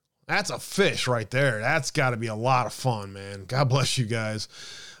 That's a fish right there. That's got to be a lot of fun, man. God bless you guys.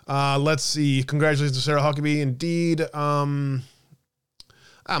 Let's see. Congratulations to Sarah Huckabee. Indeed. My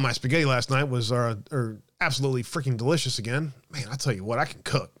spaghetti last night was absolutely freaking delicious again. Man, I tell you what, I can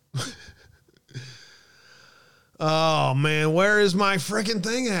cook. Oh, man, where is my freaking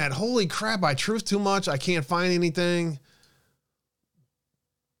thing at? Holy crap, I truth too much. I can't find anything.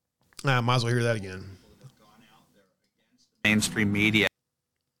 I might as well hear that again. Mainstream media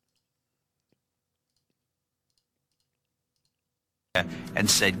and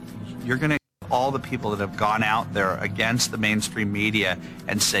said, you're going to, all the people that have gone out there against the mainstream media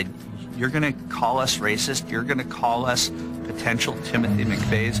and said, you're going to call us racist, you're going to call us potential Timothy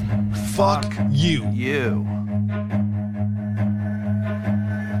McVeigh's. Fuck you. You.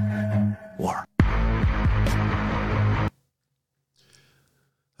 War.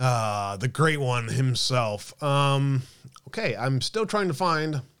 The great one himself. Okay, I'm still trying to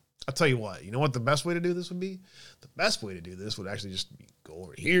find. I'll tell you what. You know what the best way to do this would be? The best way to do this would actually just be go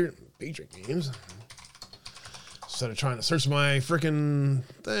over here, Patriot Games, instead of trying to search my freaking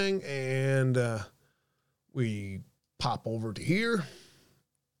thing, and we pop over to here,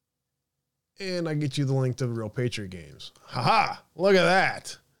 and I get you the link to the real Patriot Games. Haha! Look at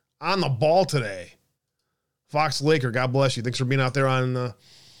that. On the ball today. Fox Laker, God bless you. Thanks for being out there on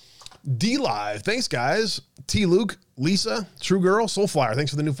D Live. Thanks, guys. T. Luke, Lisa, True Girl, Soulflyer.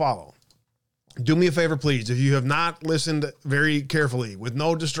 Thanks for the new follow. Do me a favor, please. If you have not listened very carefully, with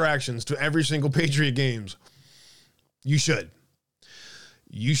no distractions, to every single Patriot Games, you should.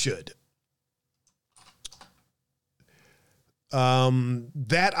 You should.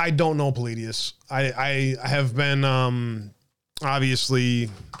 That I don't know, Palladius. I have been obviously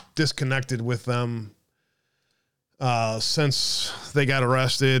disconnected with them since they got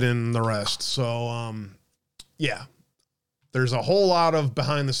arrested and the rest. So, yeah, there's a whole lot of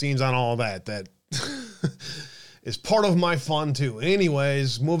behind the scenes on all that is part of my fun too.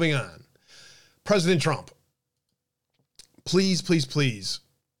 Anyways, moving on. President Trump, please, please, please.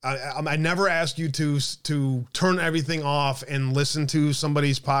 I never ask you to turn everything off and listen to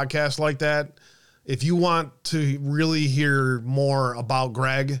somebody's podcast like that. If you want to really hear more about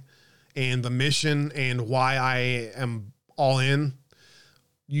Greg and the mission and why I am all in,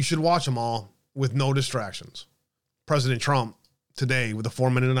 you should watch them all with no distractions. President Trump today with a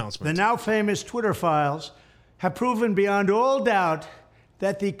 4-minute announcement. The now famous Twitter files have proven beyond all doubt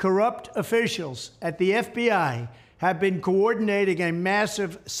that the corrupt officials at the FBI have been coordinating a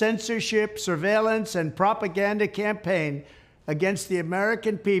massive censorship, surveillance, and propaganda campaign against the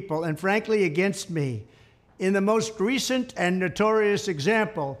American people and, frankly, against me. In the most recent and notorious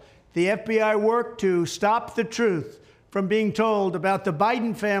example, the FBI worked to stop the truth from being told about the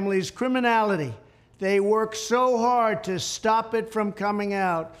Biden family's criminality. They worked so hard to stop it from coming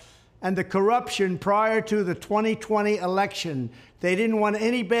out, and the corruption prior to the 2020 election. They didn't want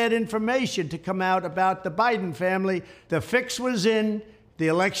any bad information to come out about the Biden family. The fix was in, the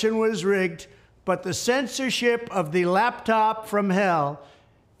election was rigged, but the censorship of the laptop from hell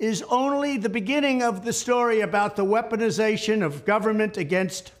is only the beginning of the story about the weaponization of government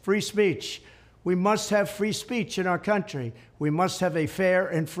against free speech. We must have free speech in our country. We must have a fair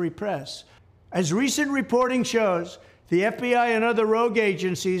and free press. As recent reporting shows, the FBI and other rogue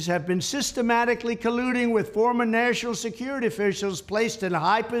agencies have been systematically colluding with former national security officials placed in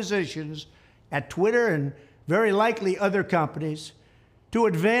high positions at Twitter and very likely other companies to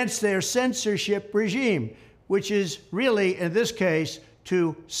advance their censorship regime, which is really, in this case,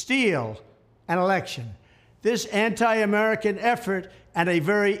 to steal an election. This anti-American effort, and a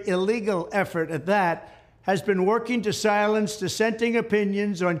very illegal effort at that, has been working to silence dissenting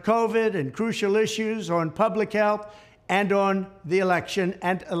opinions on COVID and crucial issues on public health and on the election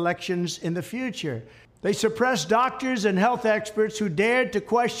and elections in the future. They suppressed doctors and health experts who dared to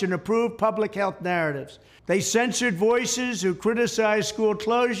question approved public health narratives. They censored voices who criticized school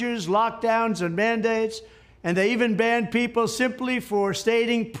closures, lockdowns, and mandates, and they even banned people simply for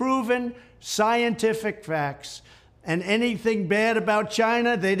stating proven scientific facts. And anything bad about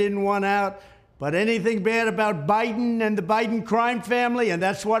China, they didn't want out. But anything bad about Biden and the Biden crime family, and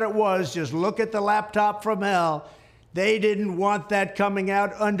that's what it was, just look at the laptop from hell. They didn't want that coming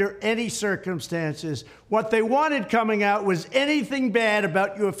out under any circumstances. What they wanted coming out was anything bad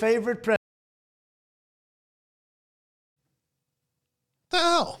about your favorite president. The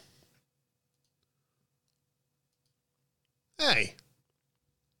hell? Hey.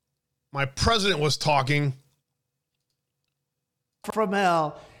 My president was talking. From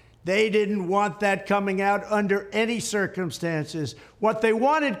hell. They didn't want that coming out under any circumstances. What they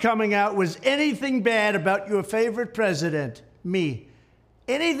wanted coming out was anything bad about your favorite president, me.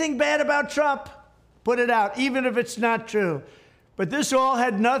 Anything bad about Trump, put it out, even if it's not true. But this all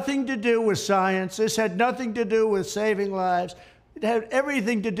had nothing to do with science. This had nothing to do with saving lives. It had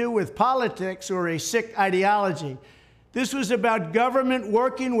everything to do with politics or a sick ideology. This was about government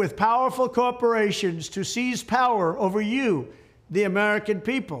working with powerful corporations to seize power over you, the American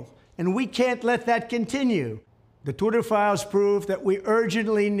people, and we can't let that continue. The Twitter files prove that we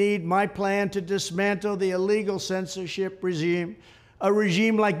urgently need my plan to dismantle the illegal censorship regime, a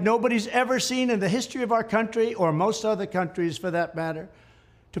regime like nobody's ever seen in the history of our country, or most other countries for that matter,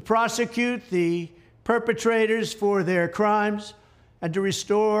 to prosecute the perpetrators for their crimes, and to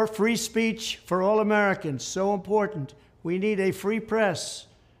restore free speech for all Americans. So important. We need a free press.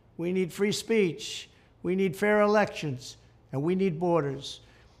 We need free speech. We need fair elections. And we need borders.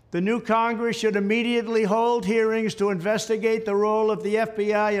 The new Congress should immediately hold hearings to investigate the role of the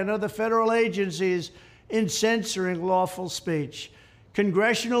FBI and other federal agencies in censoring lawful speech.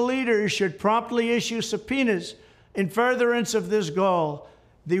 Congressional leaders should promptly issue subpoenas in furtherance of this goal.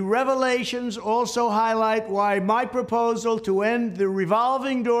 The revelations also highlight why my proposal to end the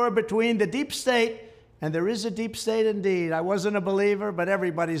revolving door between the deep state, and there is a deep state indeed. I wasn't a believer, but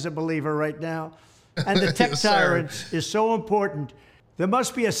everybody's a believer right now. And the tech Yes, tyrants is so important. There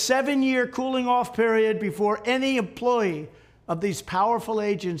must be a 7-year cooling off period before any employee of these powerful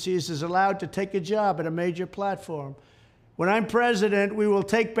agencies is allowed to take a job at a major platform. When I'm president, we will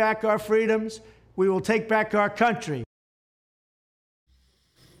take back our freedoms. We will take back our country.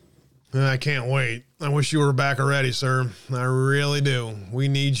 I can't wait. I wish you were back already, sir. I really do. We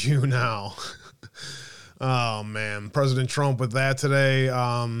need you now. Oh, man. President Trump with that today.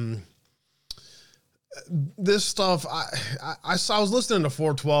 This stuff, I was listening to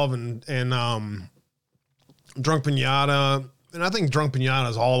 412 and Drunk Pinata, and I think Drunk Pinata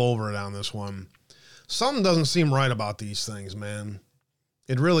is all over it on this one. Something doesn't seem right about these things, man.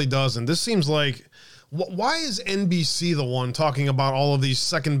 It really doesn't. This seems like, why is NBC the one talking about all of these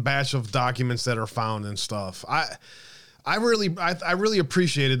second batch of documents that are found and stuff? I really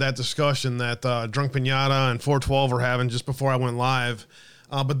appreciated that discussion that Drunk Pinata and 412 were having just before I went live.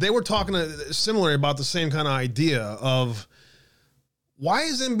 But they were talking similarly about the same kind of idea of why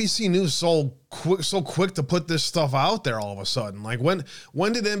is NBC News so quick to put this stuff out there all of a sudden? Like when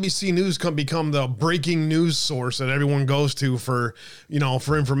did NBC News become the breaking news source that everyone goes to for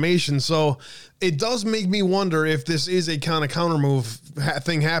information? So it does make me wonder if this is a kind of counter move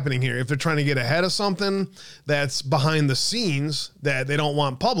thing happening here. If they're trying to get ahead of something that's behind the scenes that they don't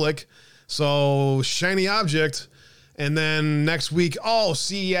want public. So shiny object. And then next week,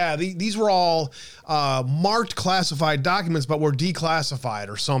 these were all marked classified documents, but were declassified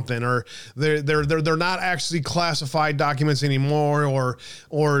or something, or they're not actually classified documents anymore,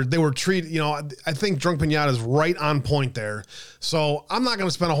 or they were treated. I think Drunk Pinata is right on point there. So I'm not going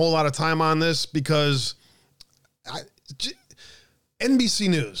to spend a whole lot of time on this because NBC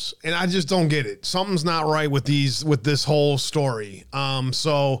News, and I just don't get it. Something's not right with this whole story.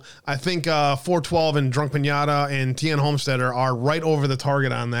 So I think 412 and Drunk Pinata and TN Homesteader are right over the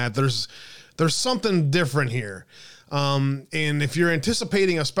target on that. There's something different here. And if you're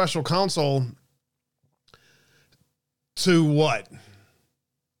anticipating a special counsel to what?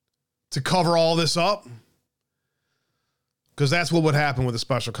 To cover all this up? Because that's what would happen with a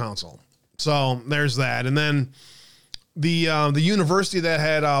special counsel. So there's that. And then the university that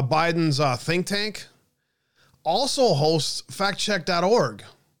had Biden's think tank also hosts factcheck.org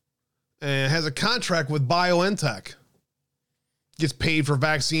and has a contract with BioNTech. Gets paid for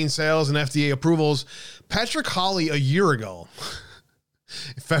vaccine sales and FDA approvals. Patrick Hawley, a year ago,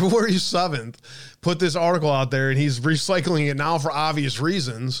 February 7th, put this article out there, and he's recycling it now for obvious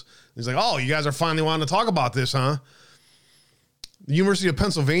reasons. He's like, oh, you guys are finally wanting to talk about this, huh? The University of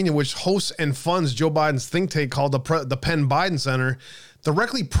Pennsylvania, which hosts and funds Joe Biden's think tank called the Penn Biden Center,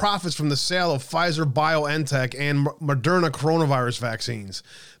 directly profits from the sale of Pfizer, BioNTech, and Moderna coronavirus vaccines.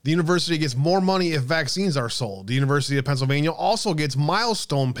 The university gets more money if vaccines are sold. The University of Pennsylvania also gets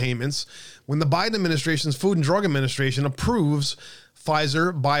milestone payments when the Biden administration's Food and Drug Administration approves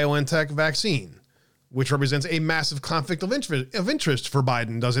Pfizer, BioNTech vaccine, which represents a massive conflict of interest for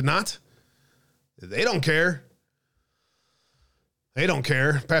Biden, does it not? They don't care. They don't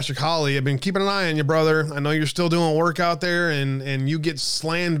care. Patrick Hawley, I've been keeping an eye on you, brother. I know you're still doing work out there, and you get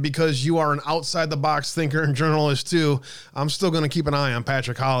slammed because you are an outside-the-box thinker and journalist, too. I'm still going to keep an eye on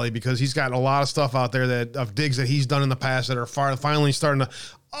Patrick Hawley because he's got a lot of stuff out there of digs that he's done in the past that are finally starting to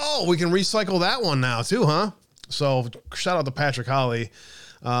Oh, we can recycle that one now too, huh? So shout out to Patrick Holly,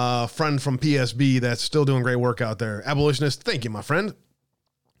 friend from PSB that's still doing great work out there. Abolitionist, thank you, my friend.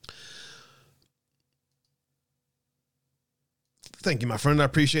 Thank you, my friend. I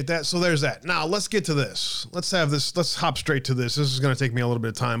appreciate that. So there's that. Now let's get to this. Let's hop straight to this. This is going to take me a little bit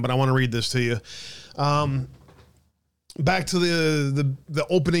of time, but I want to read this to you. Back to the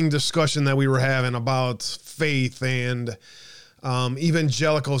opening discussion that we were having about faith and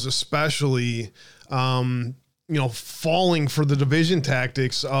evangelicals, especially, falling for the division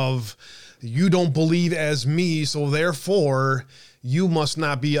tactics of you don't believe as me, so therefore you must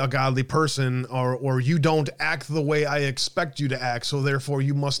not be a godly person, or you don't act the way I expect you to act, so therefore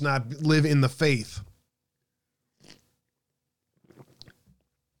you must not live in the faith.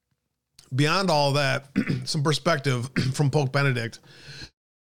 Beyond all that, some perspective from Pope Benedict.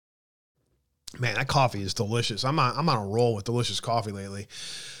 Man, that coffee is delicious. I'm on a roll with delicious coffee lately.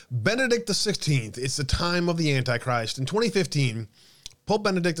 Benedict XVI, it's the time of the Antichrist. In 2015, Pope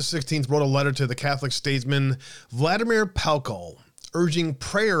Benedict XVI wrote a letter to the Catholic statesman Vladimir Palko, urging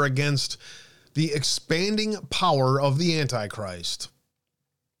prayer against the expanding power of the Antichrist.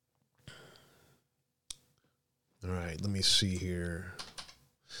 All right, let me see here.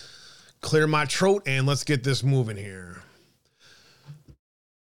 Clear my throat and let's get this moving here.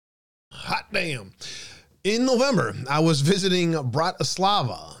 Hot damn. In November, I was visiting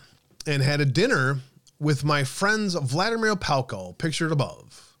Bratislava and had a dinner with my friends Vladimir Palko, pictured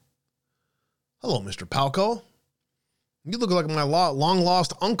above. Hello, Mr. Palko. You look like my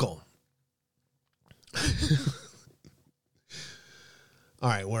long-lost uncle. All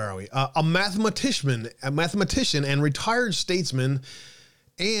right, where are we? A mathematician and retired statesman,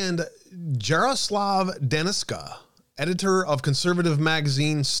 and Jaroslav Daniska, editor of conservative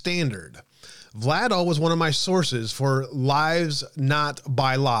magazine Standard. Vlado was one of my sources for Live Not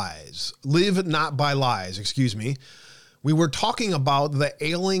by Lies. We were talking about the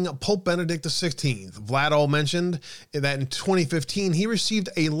ailing Pope Benedict XVI. Vlado mentioned that in 2015, he received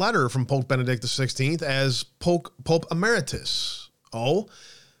a letter from Pope Benedict XVI as Pope Emeritus. Oh,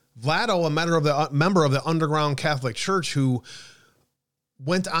 Vlado, a member of the underground Catholic Church who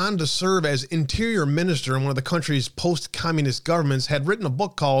went on to serve as interior minister in one of the country's post-communist governments, had written a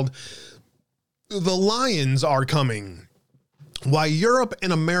book called The Lions Are Coming: Why Europe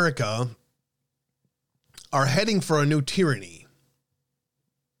and America Are Heading for a New Tyranny.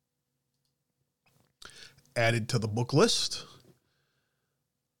 Added to the book list.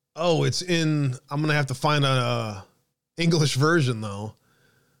 Oh, it's in, I'm going to have to find a English version though.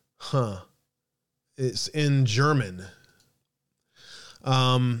 It's in German.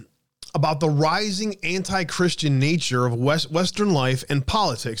 About the rising anti-Christian nature of Western life and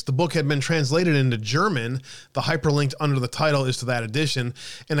politics. The book had been translated into German. The hyperlink under the title is to that edition,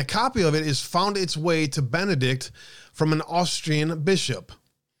 and a copy of it is found its way to Benedict from an Austrian bishop.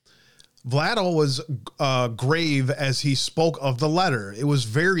 Vlado was grave as he spoke of the letter. It was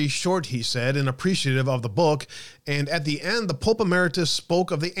very short, he said, and appreciative of the book. And at the end, the Pope Emeritus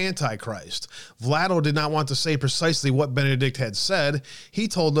spoke of the Antichrist. Vlado did not want to say precisely what Benedict had said. He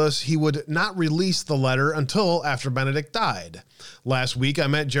told us he would not release the letter until after Benedict died. Last week, I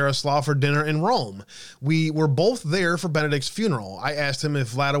met Jaroslav for dinner in Rome. We were both there for Benedict's funeral. I asked him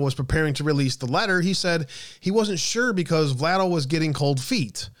if Vlado was preparing to release the letter. He said he wasn't sure because Vlado was getting cold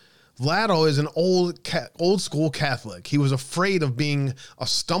feet. Vlado is an old school Catholic. He was afraid of being a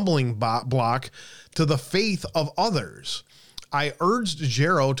stumbling block to the faith of others. I urged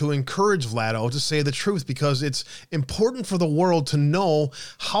Jero to encourage Vlado to say the truth because it's important for the world to know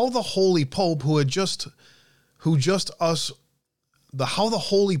how the Holy Pope who just us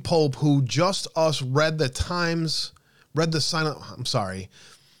read the sign.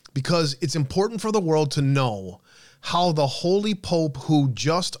 Because it's important for the world to know how the Holy Pope who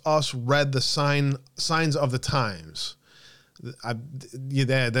just us read the signs of the times.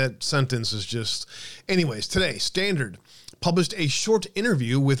 That sentence is just... Anyways, today, Standard published a short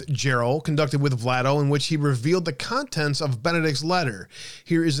interview with Jero conducted with Vlado in which he revealed the contents of Benedict's letter.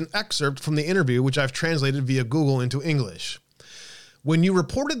 Here is an excerpt from the interview, which I've translated via Google into English. When you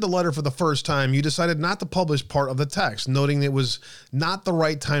reported the letter for the first time, you decided not to publish part of the text, noting it was not the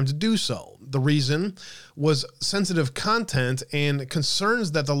right time to do so. The reason was sensitive content and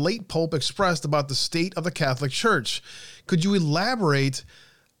concerns that the late Pope expressed about the state of the Catholic Church. Could you elaborate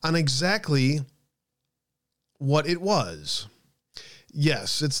on exactly what it was?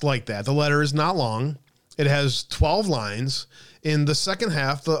 Yes, it's like that. The letter is not long. It has 12 lines. In the second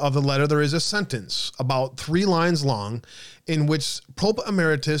half of the letter, there is a sentence about 3 lines long in which Pope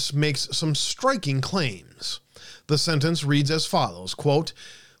Emeritus makes some striking claims. The sentence reads as follows, quote,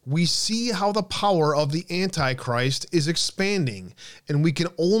 we see how the power of the Antichrist is expanding, and we can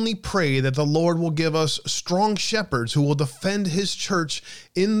only pray that the Lord will give us strong shepherds who will defend his church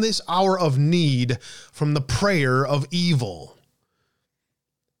in this hour of need from the prayer of evil.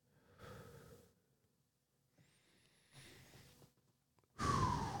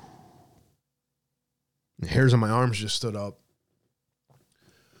 The hairs on my arms just stood up.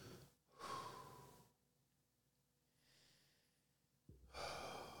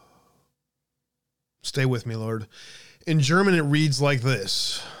 Stay with me, Lord. In German, it reads like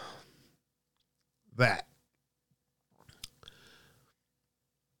this. That.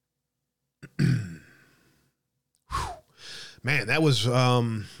 Man, that was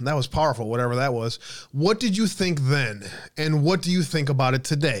powerful, whatever that was. What did you think then? And what do you think about it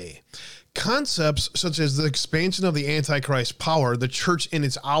today? Concepts such as the expansion of the Antichrist power, the church in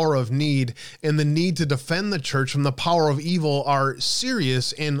its hour of need, and the need to defend the church from the power of evil are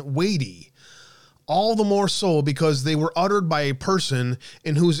serious and weighty. All the more so because they were uttered by a person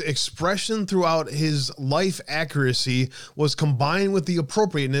in whose expression throughout his life accuracy was combined with the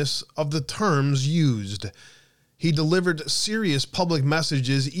appropriateness of the terms used. He delivered serious public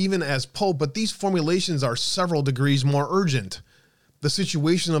messages even as Pope, but these formulations are several degrees more urgent. The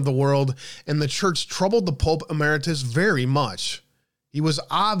situation of the world and the church troubled the Pope Emeritus very much. He was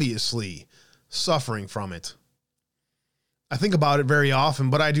obviously suffering from it. I think about it very often,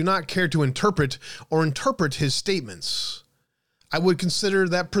 but I do not care to interpret his statements. I would consider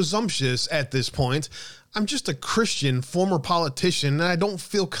that presumptuous at this point. I'm just a Christian former politician, and I don't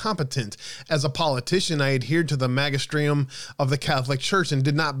feel competent. As a politician, I adhered to the magisterium of the Catholic Church and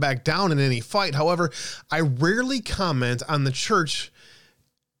did not back down in any fight. However, I rarely comment on the church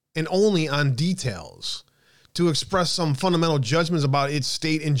and only on details. To express some fundamental judgments about its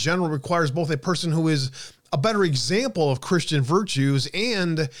state in general requires both a person who is a better example of Christian virtues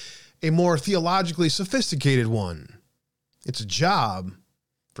and a more theologically sophisticated one. It's a job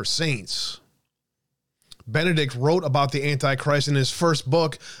for saints. Benedict wrote about the Antichrist in his first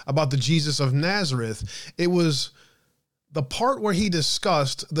book about the Jesus of Nazareth. It was the part where he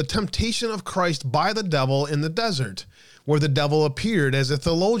discussed the temptation of Christ by the devil in the desert, where the devil appeared as a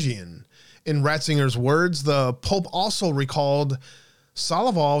theologian. In Ratzinger's words, the Pope also recalled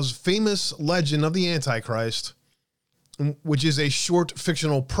Solovov's famous legend of the Antichrist, which is a short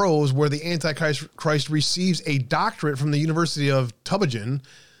fictional prose where the Antichrist receives a doctorate from the University of Tübingen.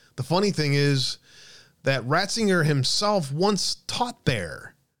 The funny thing is that Ratzinger himself once taught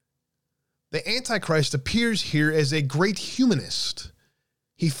there. The Antichrist appears here as a great humanist.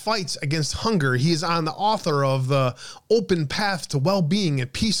 He fights against hunger. He is on the author of the Open Path to Well-Being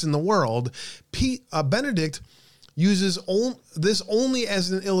and Peace in the World. Benedict uses this only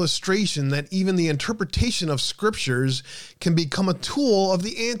as an illustration that even the interpretation of scriptures can become a tool of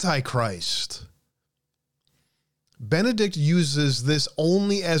the Antichrist. Benedict uses this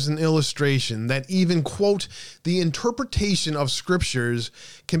only as an illustration that even, quote, the interpretation of scriptures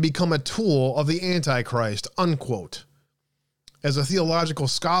can become a tool of the Antichrist, unquote. As a theological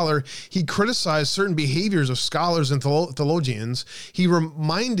scholar, he criticized certain behaviors of scholars and theologians. He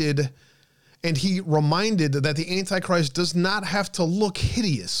reminded that the Antichrist does not have to look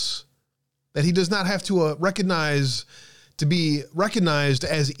hideous, that he does not have to be recognized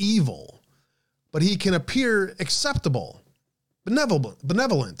as evil, but he can appear acceptable,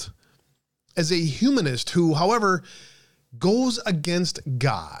 benevolent, as a humanist who, however, goes against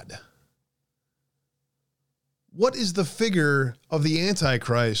God. What is the figure of the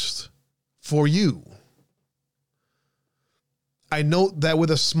Antichrist for you? I note that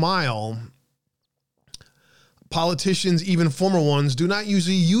with a smile, politicians, even former ones, do not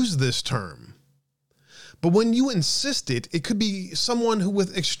usually use this term. But when you insist it could be someone who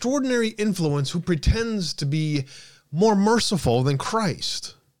with extraordinary influence who pretends to be more merciful than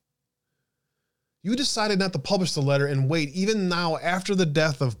Christ. You decided not to publish the letter and wait. Even now, after the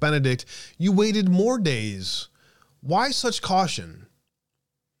death of Benedict, you waited more days. Why such caution?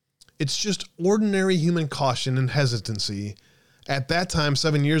 It's just ordinary human caution and hesitancy. At that time,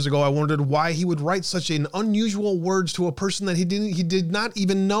 7 years ago, I wondered why he would write such an unusual words to a person that he did not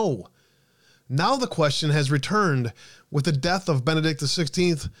even know. Now the question has returned. With the death of Benedict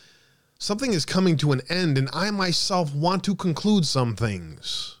XVI, something is coming to an end, and I myself want to conclude some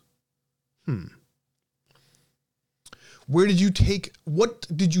things. What did you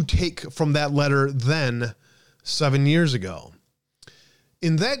take from that letter then, 7 years ago?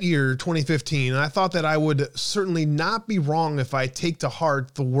 In that year, 2015, I thought that I would certainly not be wrong if I take to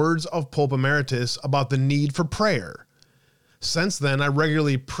heart the words of Pope Emeritus about the need for prayer. Since then, I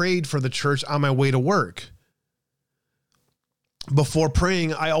regularly prayed for the church on my way to work. before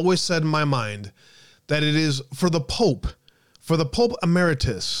praying, I always said in my mind that it is for the Pope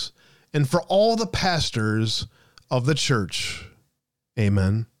Emeritus, and for all the pastors of the church.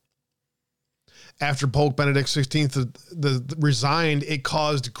 Amen. After Pope Benedict XVI resigned, it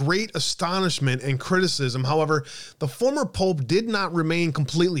caused great astonishment and criticism. However, the former Pope did not remain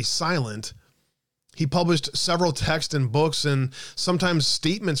completely silent. He published several texts and books, and sometimes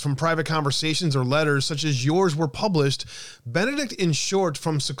statements from private conversations or letters, such as yours, were published. Benedict, in short,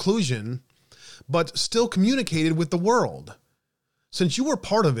 from seclusion, but still communicated with the world. Since you were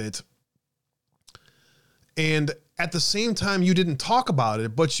part of it, and at the same time you didn't talk about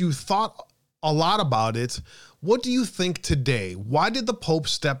it, but you thought a lot about it, what do you think today? Why did the Pope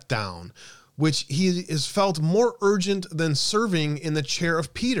step down, which he is felt more urgent than serving in the chair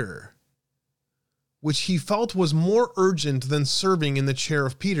of Peter? Which he felt was more urgent than serving in the chair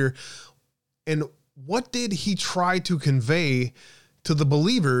of Peter. And what did he try to convey to the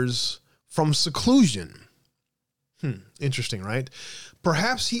believers from seclusion? Interesting, right?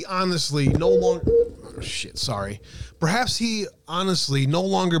 Perhaps he honestly no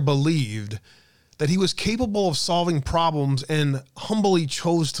longer believed that he was capable of solving problems and humbly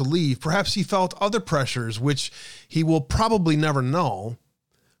chose to leave. Perhaps he felt other pressures, which he will probably never know.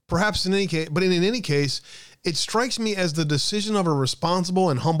 Perhaps in any case, it strikes me as the decision of a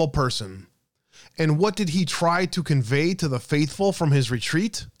responsible and humble person. And what did he try to convey to the faithful from his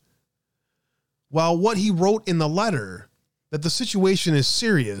retreat? Well, what he wrote in the letter, that the situation is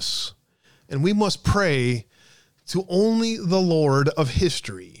serious and we must pray to only the Lord of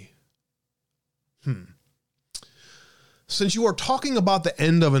history. Since you are talking about the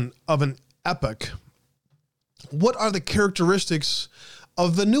end of an epoch, what are the characteristics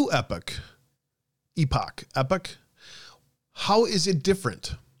of the new epoch? Epoch? How is it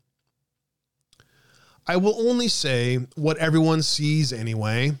different? I will only say what everyone sees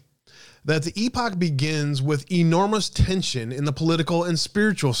anyway, that the epoch begins with enormous tension in the political and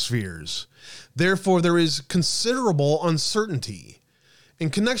spiritual spheres. Therefore, there is considerable uncertainty.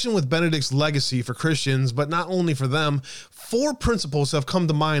 In connection with Benedict's legacy for Christians, but not only for them, 4 principles have come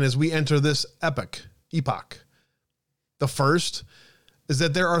to mind as we enter this epoch. The first is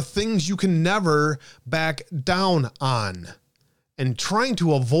that there are things you can never back down on, and trying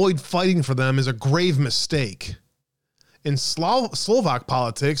to avoid fighting for them is a grave mistake. In Slovak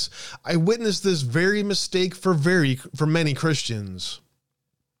politics, I witnessed this very mistake for many Christians.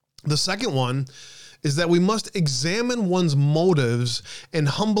 The second one is that we must examine one's motives and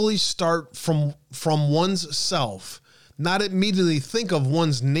humbly start from one's self, not immediately think of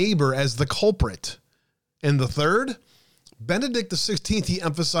one's neighbor as the culprit. And the third, Benedict XVI, he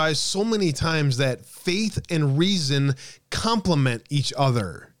emphasized so many times that faith and reason complement each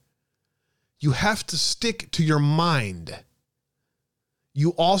other. You have to stick to your mind.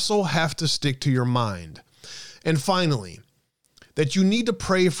 You also have to stick to your mind. And finally, that you need to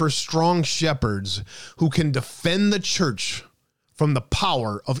pray for strong shepherds who can defend the church from the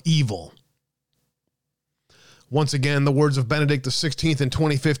power of evil. Once again, the words of Benedict XVI in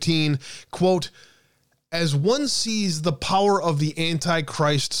 2015, quote, "As one sees the power of the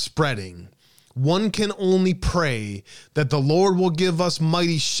Antichrist spreading, one can only pray that the Lord will give us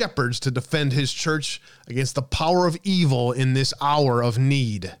mighty shepherds to defend his church against the power of evil in this hour of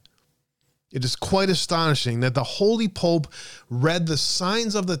need." It is quite astonishing that the Holy Pope read the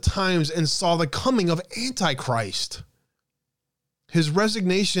signs of the times and saw the coming of Antichrist. His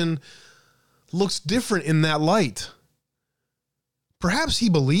resignation looks different in that light. Perhaps he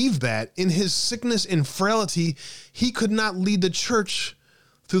believed that in his sickness and frailty, he could not lead the church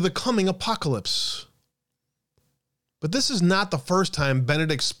through the coming apocalypse. But this is not the first time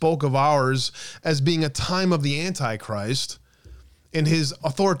Benedict spoke of ours as being a time of the Antichrist. In his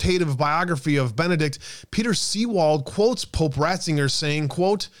authoritative biography of Benedict, Peter Seewald quotes Pope Ratzinger saying,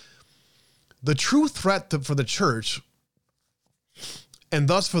 quote, "The true threat for the church, and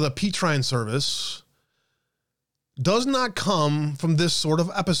thus for the Petrine service, does not come from this sort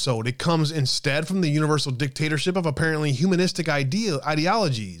of episode. It comes instead from the universal dictatorship of apparently humanistic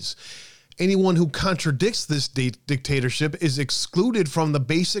ideologies. Anyone who contradicts this dictatorship is excluded from the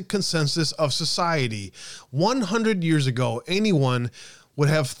basic consensus of society. 100 years ago, anyone would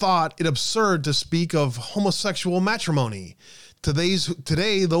have thought it absurd to speak of homosexual matrimony.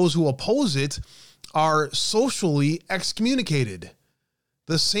 Today, those who oppose it are socially excommunicated.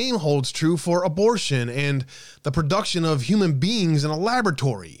 The same holds true for abortion and the production of human beings in a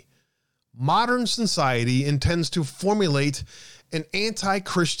laboratory. Modern society intends to formulate an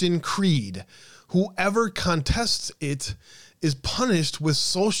anti-Christian creed. Whoever contests it is punished with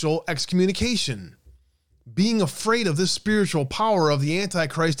social excommunication. Being afraid of this spiritual power of the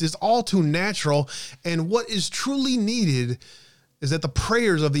Antichrist is all too natural, and what is truly needed is that the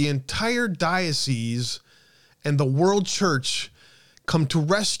prayers of the entire diocese and the world church come to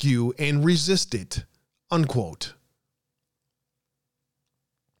rescue and resist it, unquote.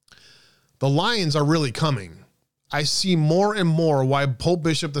 The lions are really coming. I see more and more why Pope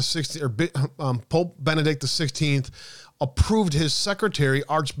Benedict XVI approved his secretary,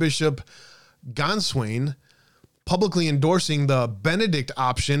 Archbishop Gonswain, publicly endorsing the Benedict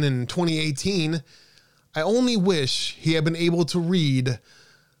option in 2018. I only wish he had been able to read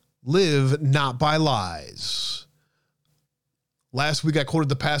 "Live Not by Lies." Last week, I quoted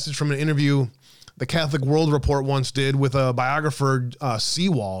the passage from an interview the Catholic World Report once did with a biographer,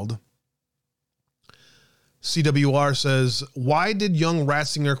 Seewald. CWR says, why did young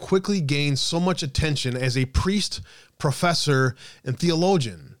Ratzinger quickly gain so much attention as a priest, professor, and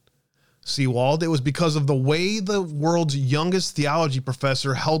theologian? Seewald, it was because of the way the world's youngest theology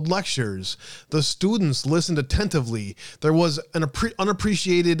professor held lectures. The students listened attentively. There was an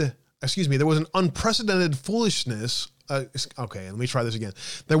unprecedented foolishness. Okay, let me try this again.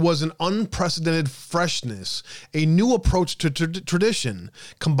 There was an unprecedented freshness, a new approach to tradition,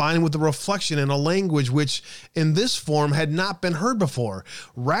 combined with the reflection in a language which, in this form, had not been heard before.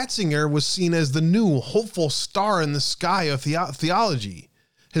 Ratzinger was seen as the new, hopeful star in the sky of theology.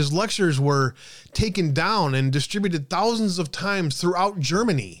 His lectures were taken down and distributed thousands of times throughout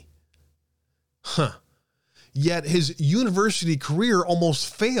Germany. Yet his university career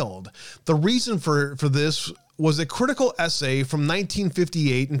almost failed. The reason for this was a critical essay from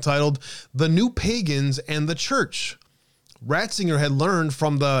 1958 entitled "The New Pagans and the Church." Ratzinger had learned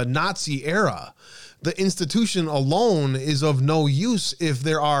from the Nazi era. The institution alone is of no use if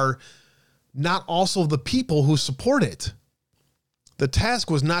there are not also the people who support it. The task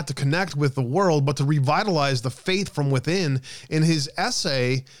was not to connect with the world, but to revitalize the faith from within. In his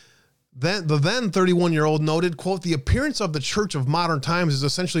essay, the then 31-year-old noted, quote, the appearance of the church of modern times is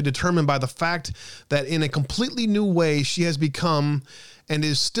essentially determined by the fact that in a completely new way she has become and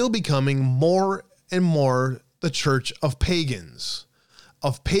is still becoming more and more the church of pagans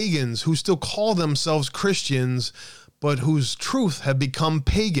who still call themselves Christians, but whose truth have become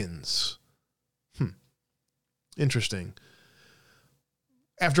pagans. Interesting.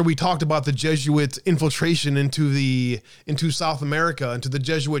 After we talked about the Jesuit infiltration into South America, into the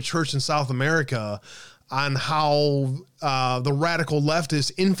Jesuit church in South America, on how the radical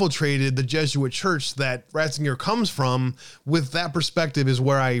leftists infiltrated the Jesuit church that Ratzinger comes from, with that perspective is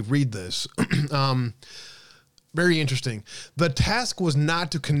where I read this. Very interesting. The task was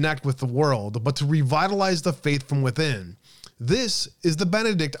not to connect with the world, but to revitalize the faith from within. This is the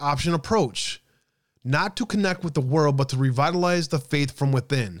Benedict option approach. Not to connect with the world, but to revitalize the faith from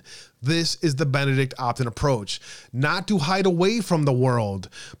within. This is the Benedict option approach. Not to hide away from the world,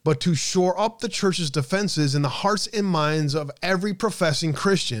 but to shore up the church's defenses in the hearts and minds of every professing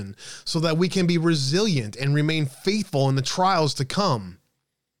Christian, so that we can be resilient and remain faithful in the trials to come.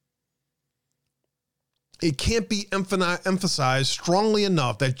 It can't be emphasized strongly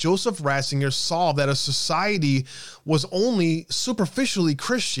enough that Joseph Ratzinger saw that a society was only superficially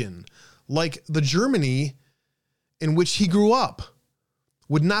Christian, like the Germany in which he grew up,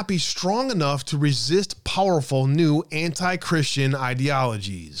 would not be strong enough to resist powerful new anti-Christian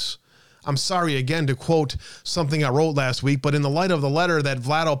ideologies. I'm sorry again to quote something I wrote last week, but in the light of the letter that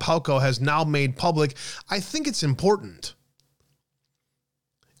Vlado Palko has now made public, I think it's important.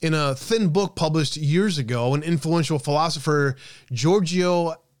 In a thin book published years ago, an influential philosopher,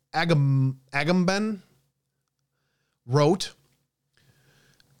 Giorgio Agamben, wrote,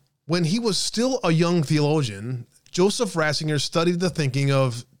 when he was still a young theologian, Joseph Ratzinger studied the thinking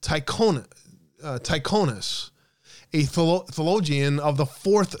of Tychonus, a theologian of the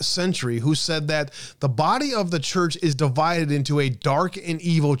 4th century, who said that the body of the church is divided into a dark and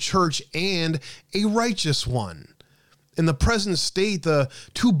evil church and a righteous one. In the present state, the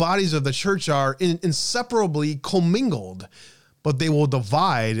two bodies of the church are inseparably commingled, but they will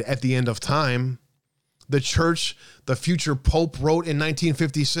divide at the end of time. The church, the future pope wrote in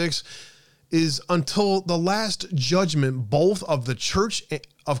 1956, is until the last judgment both of the church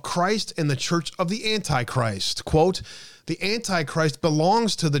of Christ and the church of the Antichrist. Quote, the Antichrist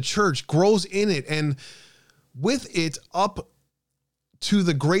belongs to the church, grows in it, and with it up to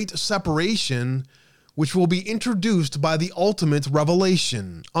the great separation, which will be introduced by the ultimate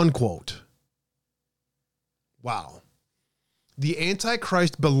revelation, unquote. Wow. The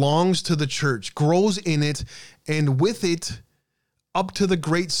Antichrist belongs to the church, grows in it, and with it up to the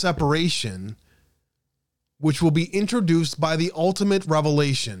great separation, which will be introduced by the ultimate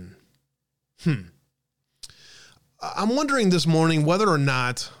revelation. I'm wondering this morning whether or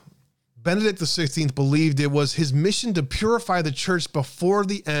not Benedict XVI believed it was his mission to purify the church before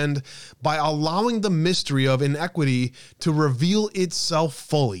the end by allowing the mystery of inequity to reveal itself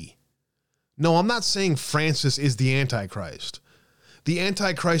fully. No, I'm not saying Francis is the Antichrist. The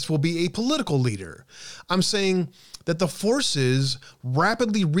Antichrist will be a political leader. I'm saying that the forces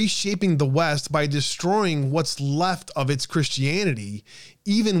rapidly reshaping the West by destroying what's left of its Christianity,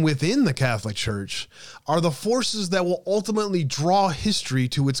 even within the Catholic Church, are the forces that will ultimately draw history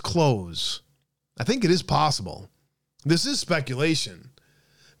to its close. I think it is possible. This is speculation.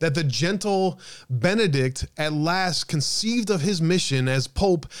 That the gentle Benedict at last conceived of his mission as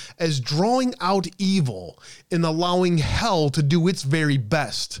Pope as drawing out evil and allowing hell to do its very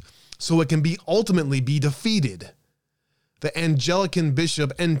best so it can ultimately be defeated. The Anglican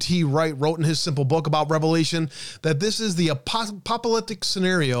Bishop N.T. Wright wrote in his simple book about Revelation that this is the apocalyptic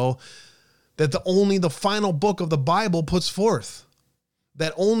scenario that only the final book of the Bible puts forth.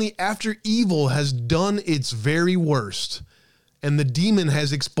 That only after evil has done its very worst and the demon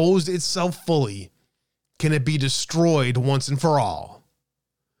has exposed itself fully, can it be destroyed once and for all.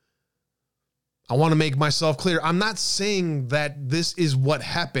 I want to make myself clear. I'm not saying that this is what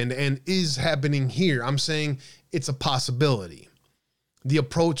happened and is happening here. I'm saying it's a possibility. The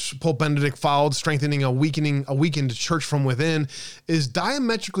approach Pope Benedict followed, strengthening a weakened church from within, is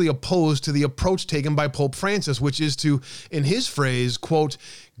diametrically opposed to the approach taken by Pope Francis, which is to, in his phrase, quote,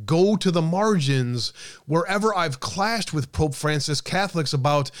 go to the margins. Wherever I've clashed with Pope Francis Catholics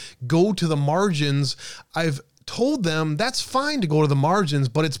about go to the margins, I've told them that's fine to go to the margins,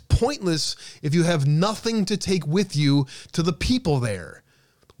 but it's pointless if you have nothing to take with you to the people there.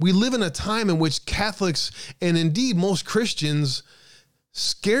 We live in a time in which Catholics, and indeed most Christians,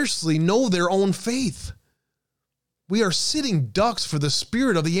 scarcely know their own faith. We are sitting ducks for the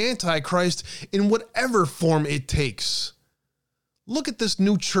spirit of the Antichrist in whatever form it takes. Look at this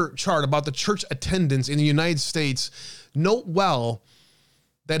new chart about the church attendance in the United States. Note well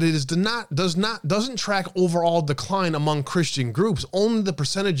that it doesn't track overall decline among Christian groups, only the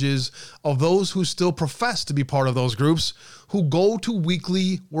percentages of those who still profess to be part of those groups who go to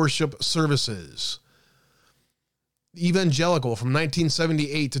weekly worship services. Evangelical from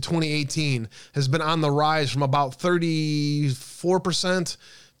 1978 to 2018 has been on the rise from about 34%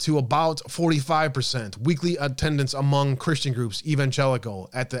 to about 45% weekly attendance among Christian groups, evangelical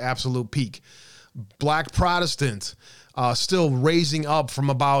at the absolute peak. Black Protestant still raising up from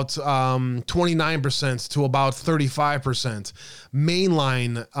about 29% to about 35%.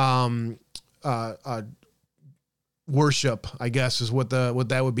 Mainline worship, I guess, is what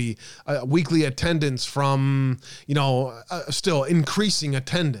that would be. Weekly attendance from, still increasing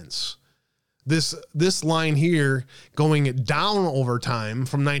attendance. This line here going down over time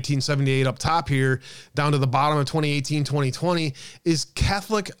from 1978 up top here down to the bottom of 2018, 2020 is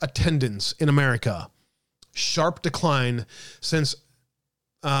Catholic attendance in America. Sharp decline since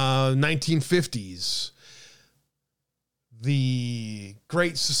 1950s. The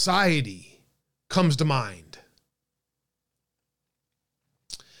Great Society comes to mind.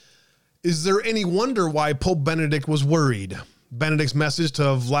 Is there any wonder why Pope Benedict was worried? Benedict's message to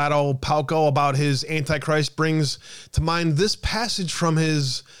Vlado Palco about his Antichrist brings to mind this passage from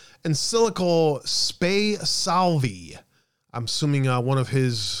his encyclical Spe Salvi. I'm assuming one of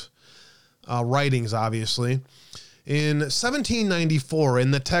his writings, obviously. In 1794,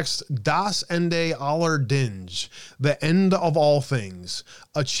 in the text Das Ende aller Dinge, the end of all things,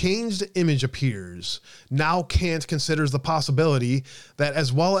 a changed image appears. Now Kant considers the possibility that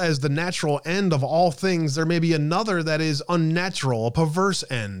as well as the natural end of all things, there may be another that is unnatural, a perverse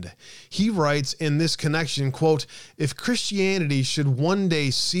end. He writes in this connection, quote, if Christianity should one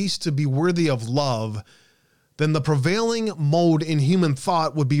day cease to be worthy of love, then the prevailing mode in human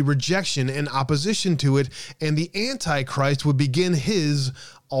thought would be rejection and opposition to it, and the Antichrist would begin his,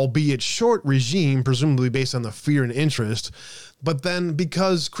 albeit short, regime, presumably based on the fear and interest. But then,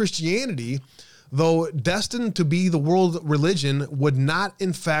 because Christianity, though destined to be the world religion, would not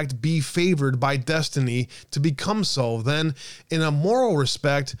in fact be favored by destiny to become so, then, in a moral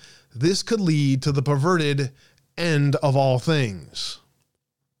respect, this could lead to the perverted end of all things.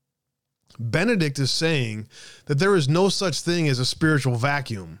 Benedict is saying that there is no such thing as a spiritual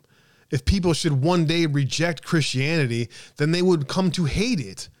vacuum. If people should one day reject Christianity, then they would come to hate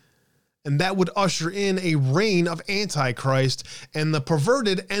it. And that would usher in a reign of Antichrist and the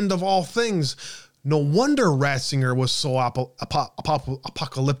perverted end of all things. No wonder Ratzinger was so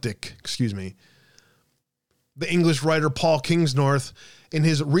apocalyptic. The English writer Paul Kingsnorth, in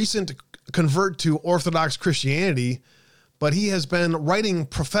his recent Convert to Orthodox Christianity, but he has been writing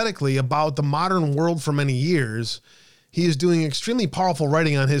prophetically about the modern world for many years. He is doing extremely powerful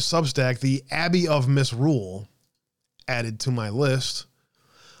writing on his Substack, The Abbey of Misrule, added to my list,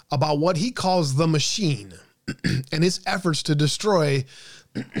 about what he calls the machine and its efforts to destroy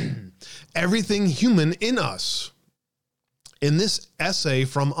everything human in us. In this essay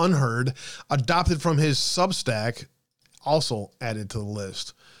from Unheard, adopted from his Substack, also added to the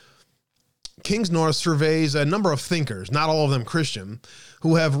list, Kingsnorth surveys a number of thinkers, not all of them Christian,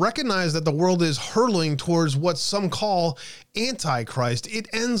 who have recognized that the world is hurtling towards what some call Antichrist. It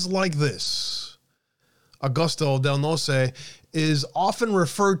ends like this. Augusto Del Noce is often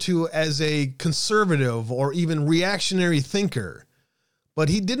referred to as a conservative or even reactionary thinker, but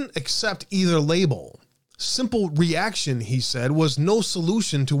he didn't accept either label. Simple reaction, he said, was no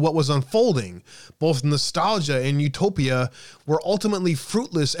solution to what was unfolding. Both nostalgia and utopia were ultimately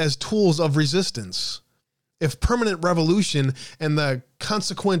fruitless as tools of resistance. If permanent revolution and the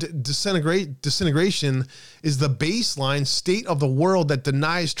consequent disintegration is the baseline state of the world that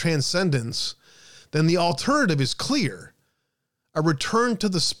denies transcendence, then the alternative is clear. A return to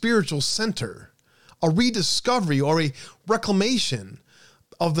the spiritual center, a rediscovery or a reclamation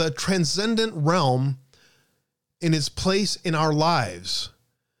of the transcendent realm in its place in our lives.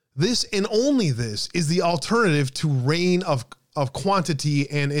 This and only this is the alternative to reign of quantity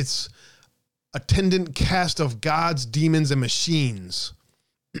and its attendant cast of gods, demons, and machines.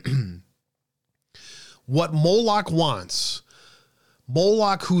 What Moloch wants,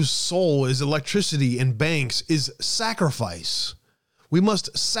 Moloch, whose soul is electricity and banks, is sacrifice. We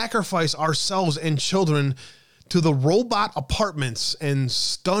must sacrifice ourselves and children to the robot apartments and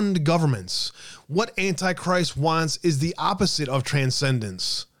stunned governments. What Antichrist wants is the opposite of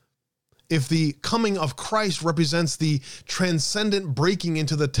transcendence. If the coming of Christ represents the transcendent breaking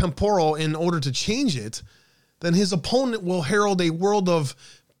into the temporal in order to change it, then his opponent will herald a world of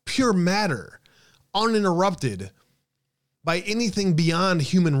pure matter, uninterrupted by anything beyond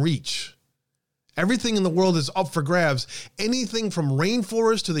human reach. Everything in the world is up for grabs. Anything from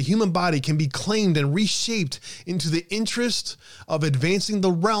rainforest to the human body can be claimed and reshaped into the interest of advancing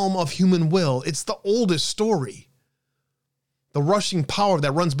the realm of human will. It's the oldest story. The rushing power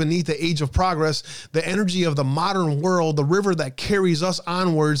that runs beneath the age of progress, the energy of the modern world, the river that carries us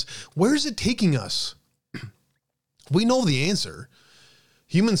onwards. Where is it taking us? We know the answer.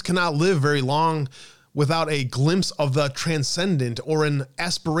 Humans cannot live very long without a glimpse of the transcendent or an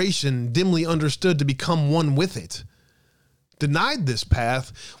aspiration dimly understood to become one with it. Denied this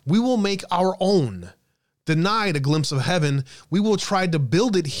path, we will make our own. Denied a glimpse of heaven, we will try to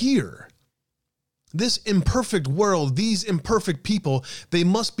build it here. This imperfect world, these imperfect people, they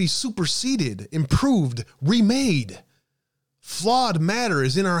must be superseded, improved, remade. Flawed matter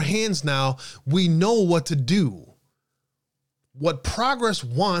is in our hands now. We know what to do. What progress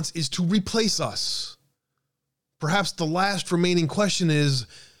wants is to replace us. Perhaps the last remaining question is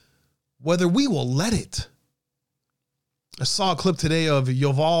whether we will let it. I saw a clip today of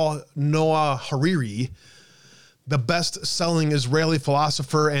Yuval Noah Harari, the best-selling Israeli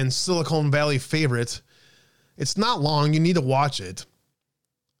philosopher and Silicon Valley favorite. It's not long. You need to watch it.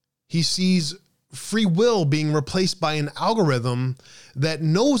 He sees free will being replaced by an algorithm that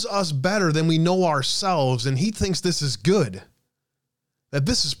knows us better than we know ourselves, and he thinks this is good, that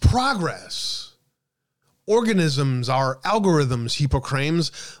this is progress. Organisms are algorithms, he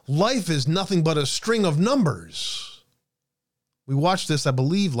proclaims. Life is nothing but a string of numbers. We watched this, I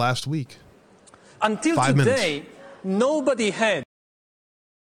believe, last week. Until today, nobody had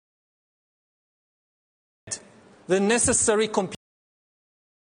the necessary computer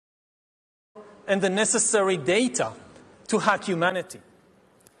and the necessary data to hack humanity.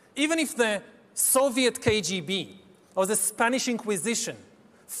 Even if the Soviet KGB or the Spanish Inquisition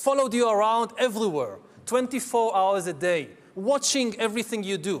followed you around everywhere, 24 hours a day, watching everything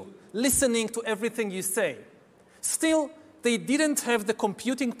you do, listening to everything you say, still, they didn't have the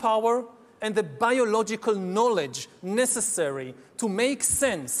computing power and the biological knowledge necessary to make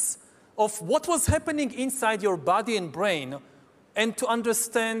sense of what was happening inside your body and brain and to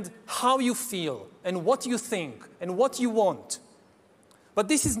understand how you feel and what you think and what you want. But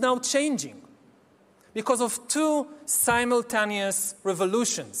this is now changing because of two simultaneous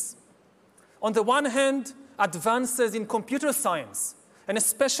revolutions. On the one hand, advances in computer science, and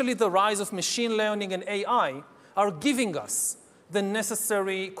especially the rise of machine learning and AI, are giving us the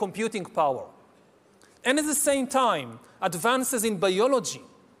necessary computing power. And at the same time, advances in biology,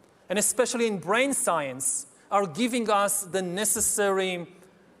 and especially in brain science, are giving us the necessary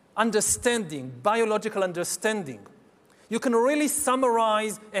understanding, biological understanding. You can really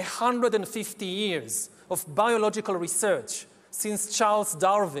summarize 150 years of biological research since Charles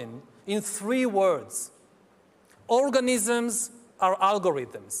Darwin in 3 words. Organisms are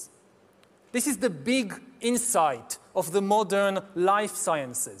algorithms. This is the big insight of the modern life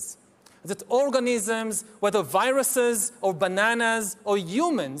sciences, that organisms, whether viruses or bananas or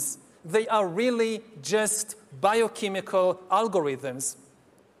humans, they are really just biochemical algorithms.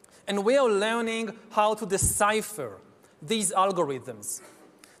 And we are learning how to decipher these algorithms.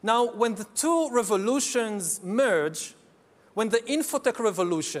 Now, when the 2 revolutions merge, when the infotech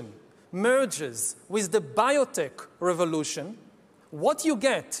revolution merges with the biotech revolution, what you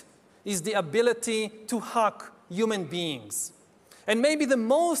get is the ability to hack human beings. And maybe the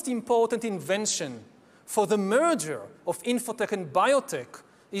most important invention for the merger of infotech and biotech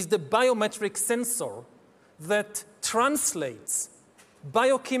is the biometric sensor that translates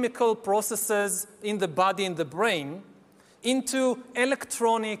biochemical processes in the body and the brain into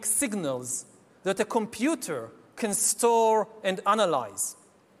electronic signals that a computer can store and analyze.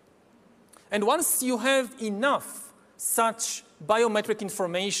 And once you have enough such biometric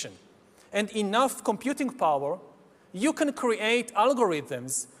information and enough computing power, you can create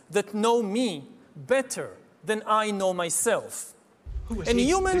algorithms that know me better than I know myself. And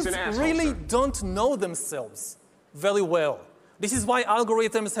humans really don't know themselves very well. This is why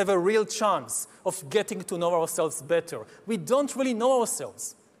algorithms have a real chance of getting to know ourselves better. We don't really know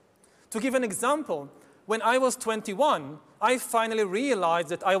ourselves. To give an example, when I was 21, I finally realized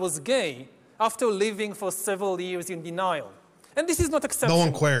that I was gay after living for several years in denial. And this is not exceptional.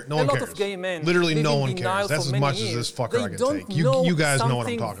 No one cares. A lot of gay men literally live no in one denial cares. That's for as many much as years. this fucker They I can don't take. know You guys know what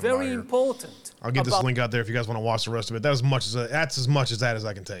I'm something talking very about here. important. I'll get this link out there if you guys want to watch the rest of it. That's as much as that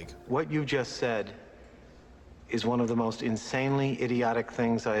I can take. What you just said is one of the most insanely idiotic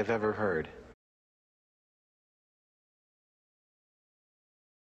things I have ever heard.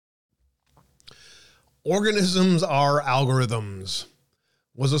 Organisms are algorithms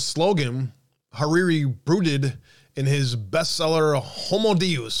was a slogan Hariri brooded in his bestseller Homo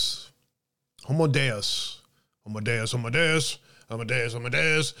Deus, in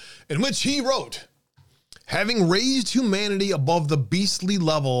which he wrote, having raised humanity above the beastly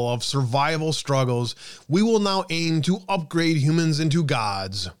level of survival struggles, we will now aim to upgrade humans into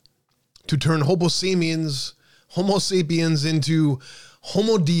gods, to turn Homo sapiens into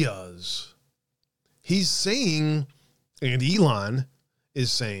Homo Deus. He's saying, and Elon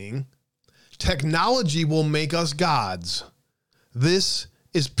is saying, technology will make us gods. This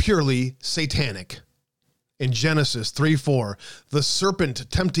is purely satanic. In Genesis 3:4, the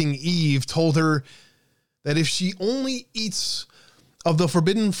serpent tempting Eve told her that if she only eats of the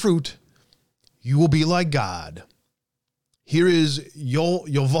forbidden fruit, you will be like God. Here is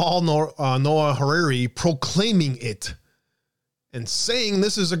Yuval Noah Harari proclaiming it and saying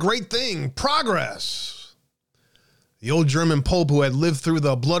this is a great thing, progress. The old German Pope who had lived through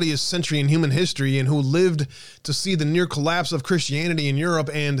the bloodiest century in human history and who lived to see the near collapse of Christianity in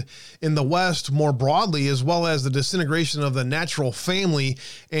Europe and in the West more broadly, as well as the disintegration of the natural family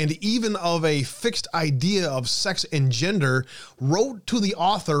and even of a fixed idea of sex and gender, wrote to the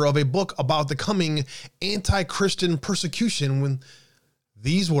author of a book about the coming anti-Christian persecution with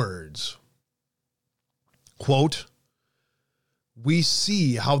these words, quote, we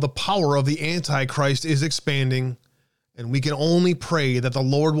see how the power of the Antichrist is expanding, and we can only pray that the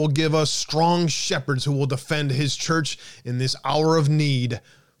Lord will give us strong shepherds who will defend his church in this hour of need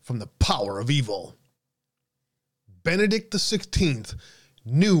from the power of evil. Benedict XVI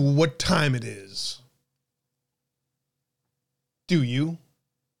knew what time it is. Do you?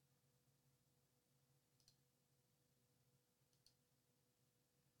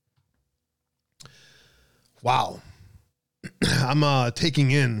 Wow. I'm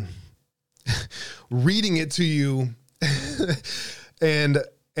taking in, reading it to you and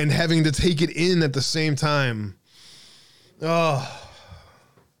having to take it in at the same time. Oh.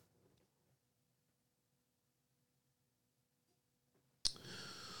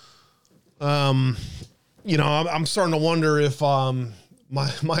 You know, I'm starting to wonder if my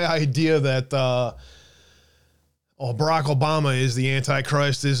idea that Barack Obama is the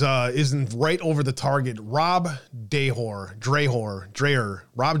Antichrist isn't right over the target. Rob Dreher,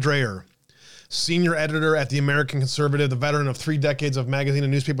 senior editor at the American Conservative, the veteran of 3 decades of magazine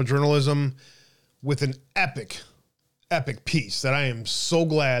and newspaper journalism, with an epic piece that I am so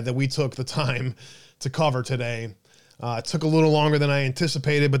glad that we took the time to cover today. It took a little longer than I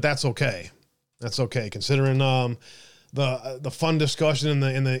anticipated, but that's okay. That's okay, considering the fun discussion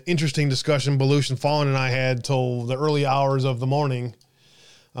and the interesting discussion Belush and Fallon and I had till the early hours of the morning.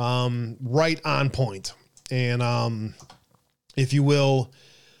 Right on point. And if you will,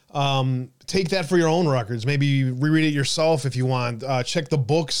 Take that for your own records. Maybe reread it yourself if you want. Check the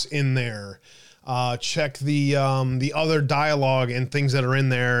books in there. Check the other dialogue and things that are in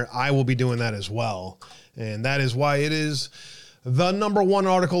there. I will be doing that as well. And that is why it is the number one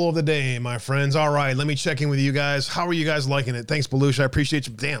article of the day, my friends. All right, let me check in with you guys. How are you guys liking it? Thanks, Belush. I appreciate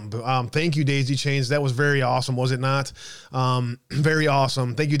you. Damn. Thank you, Daisy Chains. That was very awesome, was it not? Very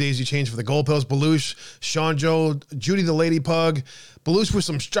awesome. Thank you, Daisy Chains, for the gold pills. Belush, Sean Joe, Judy the Lady Pug. Belush was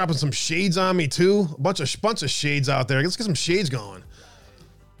dropping some shades on me too. A bunch of shades out there. Let's get some shades going.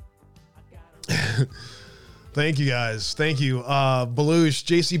 Thank you guys. Thank you. Belush,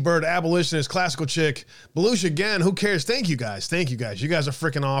 JC Bird, Abolitionist, Classical Chick. Belush again. Who cares? Thank you guys. Thank you guys. You guys are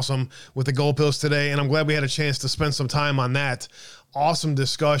freaking awesome with the gold pills today. And I'm glad we had a chance to spend some time on that. Awesome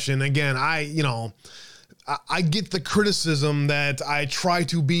discussion. Again, I get the criticism that I try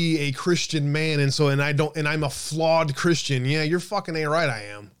to be a Christian man. And I'm a flawed Christian. Yeah, you're fucking ain't right. I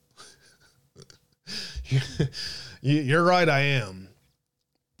am. You're right. I am.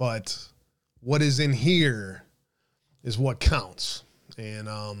 But what is in here is what counts.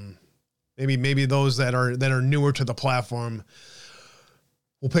 And maybe those that are newer to the platform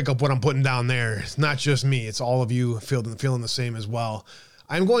will pick up what I'm putting down there. It's not just me. It's all of you feeling the same as well.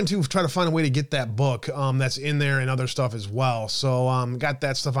 I'm going to try to find a way to get that book that's in there and other stuff as well. So got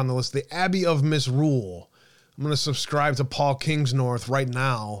that stuff on the list. The Abbey of Misrule. I'm going to subscribe to Paul Kingsnorth right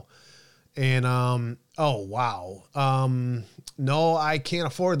now. And oh wow. No, I can't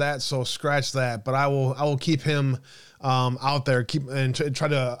afford that, so scratch that. But I will keep him out there.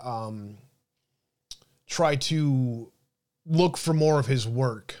 Try to look for more of his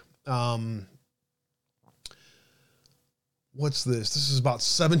work. What's this? This is about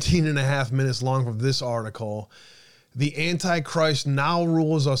 17 and a half minutes long from this article. The Antichrist now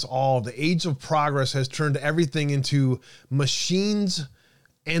rules us all. The age of progress has turned everything into machines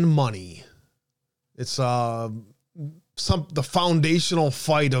and money. It's the foundational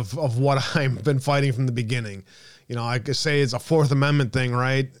fight of what I've been fighting from the beginning. You know, I could say it's a Fourth Amendment thing,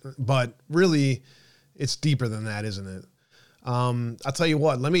 right? But really, it's deeper than that, isn't it? I'll tell you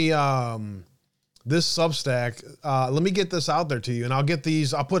what. Let me this Substack. Let me get this out there to you, and I'll get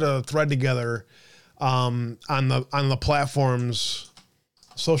these. I'll put a thread together on the platforms,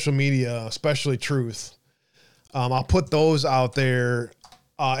 social media, especially Truth. I'll put those out there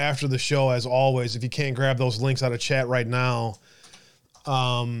after the show, as always. If you can't grab those links out of chat right now,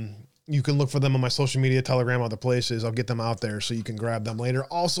 you can look for them on my social media, Telegram, other places. I'll get them out there so you can grab them later.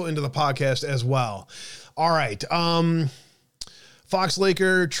 Also into the podcast as well. All right. Fox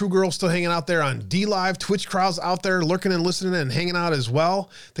Laker, True Girl still hanging out there on D-Live. Twitch crowds out there lurking and listening and hanging out as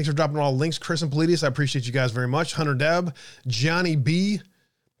well. Thanks for dropping all the links, Chris and Politis. I appreciate you guys very much. Hunter Deb, Johnny B,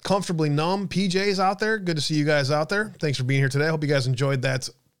 Comfortably Numb, PJ's out there. Good to see you guys out there. Thanks for being here today. I hope you guys enjoyed that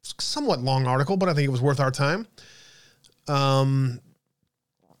somewhat long article, but I think it was worth our time.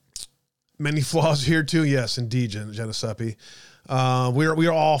 Many flaws here too. Yes, indeed, Genesepi. We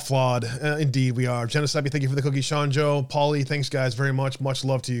are all flawed. Indeed, we are. Genesepi, thank you for the cookie. Sean Joe, Paulie, thanks guys very much. Much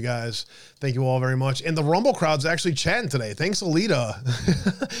love to you guys. Thank you all very much. And the Rumble crowd's actually chatting today. Thanks, Alita.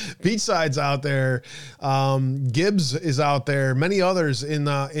 Beachside's out there. Gibbs is out there. Many others in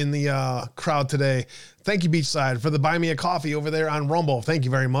the crowd today. Thank you, Beachside, for the buy me a coffee over there on Rumble. Thank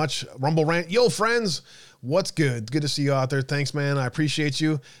you very much. Rumble Rant. Yo, friends. What's good? Good to see you out there. Thanks, man. I appreciate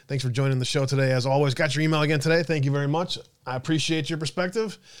you. Thanks for joining the show today. As always, got your email again today. Thank you very much. I appreciate your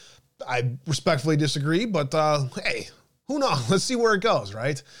perspective. I respectfully disagree, but hey, who knows? Let's see where it goes,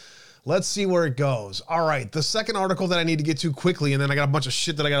 right? Let's see where it goes. All right. The second article that I need to get to quickly, and then I got a bunch of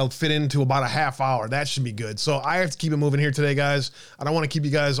shit that I got to fit into about a half hour. That should be good. So I have to keep it moving here today, guys. I don't want to keep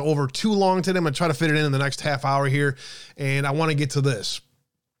you guys over too long today. I'm going to try to fit it in the next half hour here. And I want to get to this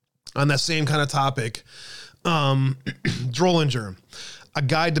on that same kind of topic. Drollinger, a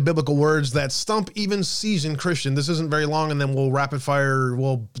guide to biblical words that stump even seasoned Christian. This isn't very long, and then we'll rapid fire,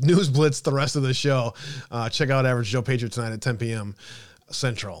 we'll news blitz the rest of the show. Check out Average Joe Patriot tonight at 10 p.m.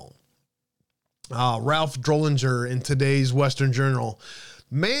 Central. Ralph Drollinger in today's Western Journal.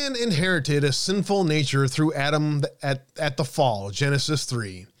 Man inherited a sinful nature through Adam at the fall, Genesis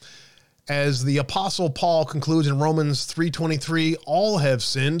 3. As the Apostle Paul concludes in Romans 3:23, all have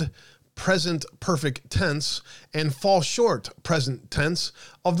sinned, present perfect tense, and fall short, present tense,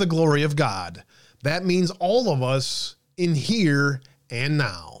 of the glory of God. That means all of us in here and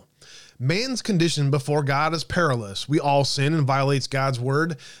now. Man's condition before God is perilous. We all sin and violates God's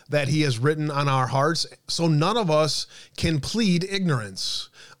word that he has written on our hearts, so none of us can plead ignorance.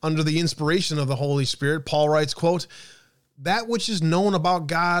 Under the inspiration of the Holy Spirit, Paul writes, quote, "That which is known about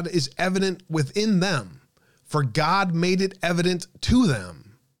God is evident within them, for God made it evident to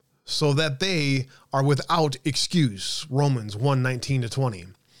them." so that they are without excuse. Romans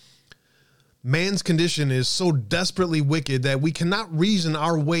 1:19-20. Man's condition is so desperately wicked that we cannot reason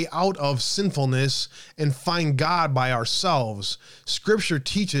our way out of sinfulness and find God by ourselves. Scripture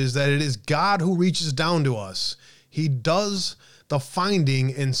teaches that it is God who reaches down to us. He does the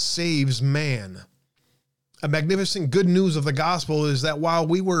finding and saves man. A magnificent good news of the gospel is that while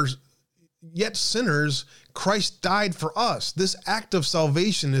we were yet sinners, Christ died for us. This act of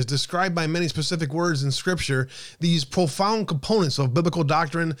salvation is described by many specific words in Scripture. These profound components of biblical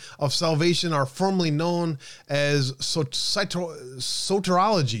doctrine of salvation are formally known as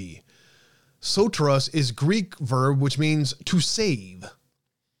soteriology. Soteros is Greek verb which means to save.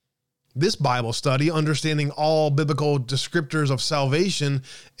 This Bible study, understanding all biblical descriptors of salvation,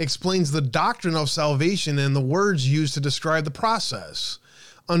 explains the doctrine of salvation and the words used to describe the process.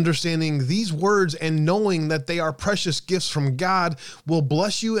 Understanding these words and knowing that they are precious gifts from God will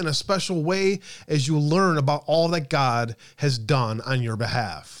bless you in a special way as you learn about all that God has done on your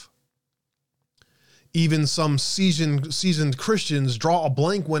behalf. Even some seasoned Christians draw a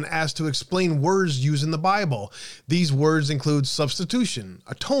blank when asked to explain words used in the Bible. These words include substitution,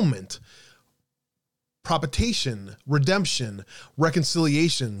 atonement, propitiation, redemption,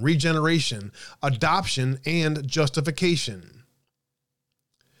 reconciliation, regeneration, adoption, and justification.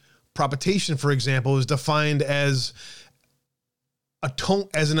 Propitiation, for example, is defined as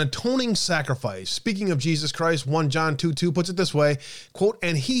an atoning sacrifice. Speaking of Jesus Christ, 1 John 2:2 puts it this way, quote,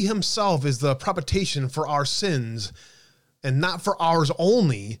 "And he himself is the propitiation for our sins, and not for ours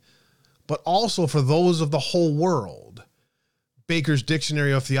only, but also for those of the whole world." Baker's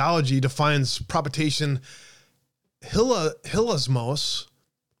Dictionary of Theology defines propitiation hilasmos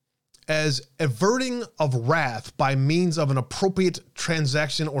as averting of wrath by means of an appropriate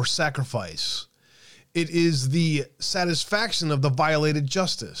transaction or sacrifice. It is the satisfaction of the violated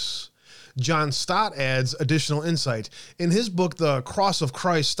justice. John Stott adds additional insight. In his book, The Cross of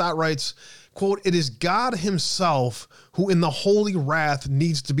Christ, Stott writes, quote, "It is God himself who in the holy wrath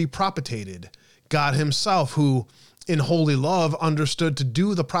needs to be propitiated. God himself who in holy love understood to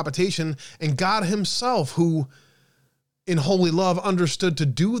do the propitiation, and God himself who in holy love understood to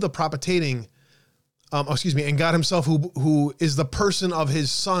do the propitiating, and God himself who is the person of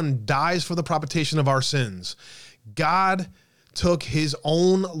his son dies for the propitiation of our sins. God took his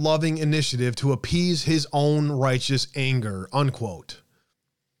own loving initiative to appease his own righteous anger," unquote.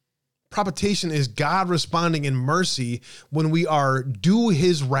 Propitiation is God responding in mercy when we are due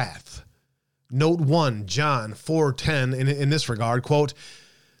his wrath. Note 1 John 4:10 in this regard, quote,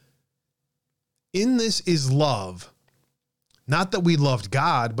 "In this is love, not that we loved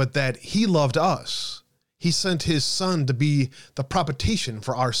God, but that he loved us. He sent his son to be the propitiation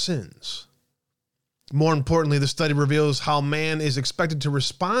for our sins." More importantly, the study reveals how man is expected to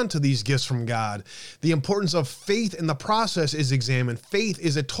respond to these gifts from God. The importance of faith in the process is examined. Faith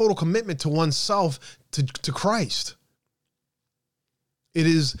is a total commitment to oneself to Christ. It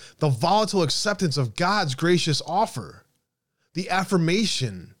is the volatile acceptance of God's gracious offer, the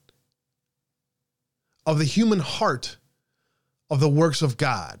affirmation of the human heart of the works of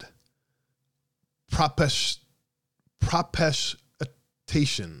God. Propitiation.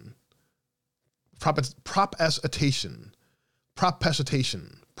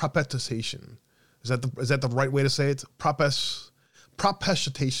 Is that the right way to say it?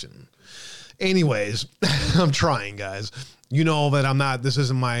 Propitiation. Anyways, I'm trying, guys. You know that I'm not. This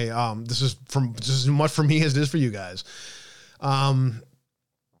isn't my. This is just as much for me as it is for you guys.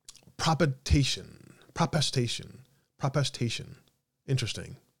 Propitiation.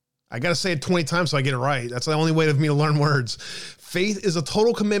 Interesting. I got to say it 20 times so I get it right. That's the only way of me to learn words. Faith is a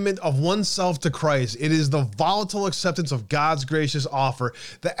total commitment of oneself to Christ. It is the volatile acceptance of God's gracious offer,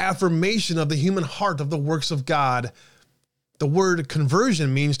 the affirmation of the human heart of the works of God. The word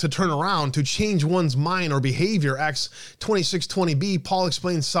conversion means to turn around, to change one's mind or behavior. Acts 26:20b, Paul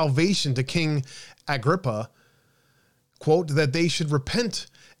explains salvation to King Agrippa, quote, that they should repent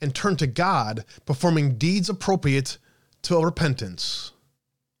and turn to God, performing deeds appropriate to repentance.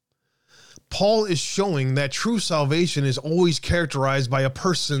 Paul is showing that true salvation is always characterized by a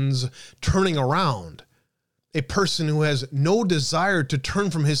person's turning around. A person who has no desire to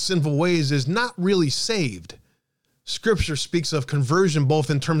turn from his sinful ways is not really saved. Scripture speaks of conversion both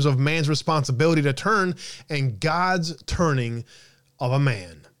in terms of man's responsibility to turn and God's turning of a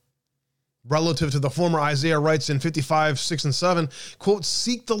man. Relative to the former, Isaiah writes in 55:6-7, quote,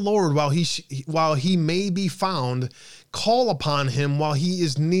 "Seek the Lord while he may be found. Call upon him while he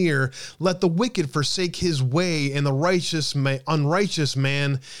is near. Let the wicked forsake his way and the unrighteous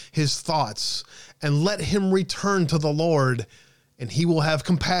man his thoughts. And let him return to the Lord, and he will have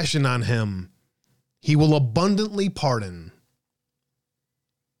compassion on him. He will abundantly pardon.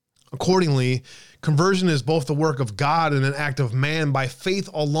 Accordingly, conversion is both the work of God and an act of man by faith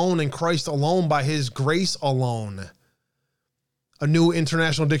alone in Christ alone, by his grace alone. A New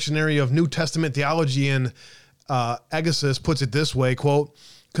International Dictionary of New Testament Theology in Agassiz puts it this way, quote,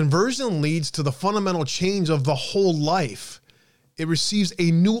 conversion leads to the fundamental change of the whole life. It receives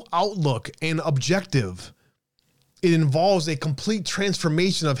a new outlook and objective. It involves a complete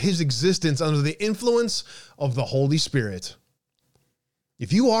transformation of his existence under the influence of the Holy Spirit.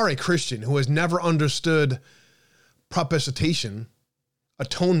 If you are a Christian who has never understood propitiation,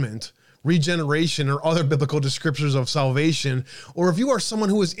 atonement, regeneration, or other biblical descriptors of salvation, or if you are someone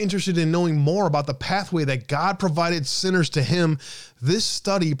who is interested in knowing more about the pathway that God provided sinners to him, this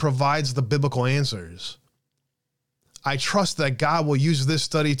study provides the biblical answers. I trust that God will use this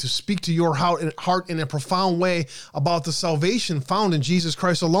study to speak to your heart in a profound way about the salvation found in Jesus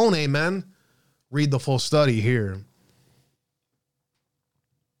Christ alone. Amen. Read the full study here.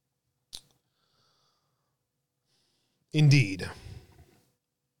 Indeed.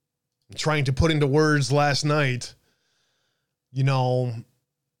 I'm trying to put into words last night,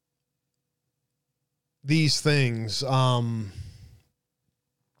 these things.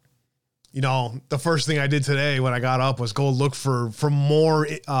 The first thing I did today when I got up was go look for more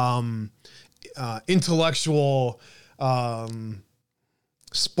intellectual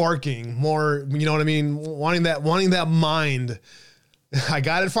sparking, more, you know what I mean? Wanting that mind. I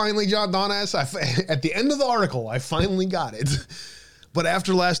got it finally, John Donas. At the end of the article, I finally got it. But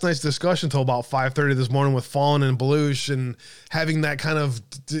after last night's discussion till about 5:30 this morning with Fallen and Belush and having that kind of,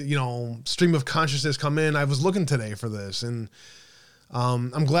 stream of consciousness come in, I was looking today for this, and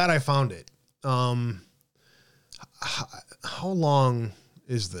I'm glad I found it. How long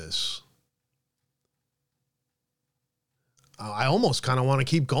is this? I almost kind of want to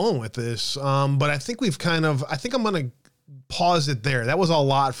keep going with this, but I think I think I'm going to pause it there. That was a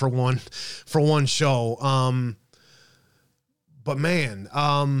lot for one show. But man,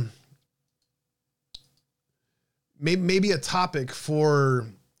 maybe a topic for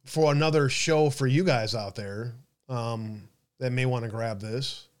another show for you guys out there that may want to grab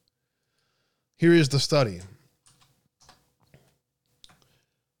this. Here is the study.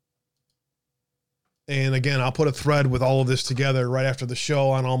 And again, I'll put a thread with all of this together right after the show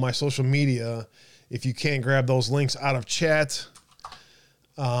on all my social media. If you can't grab those links out of chat,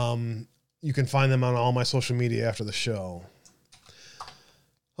 you can find them on all my social media after the show.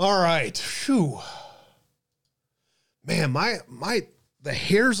 All right. Phew. Man, the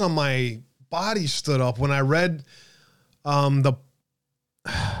hairs on my body stood up when I read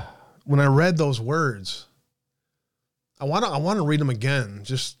those words. I want to read them again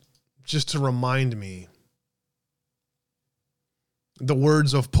just to remind me. The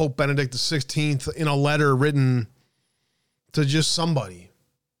words of Pope Benedict XVI in a letter written to just somebody.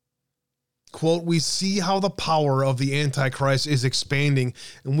 Quote, we see how the power of the Antichrist is expanding,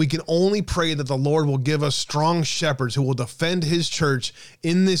 and we can only pray that the Lord will give us strong shepherds who will defend his church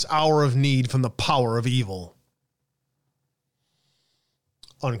in this hour of need from the power of evil.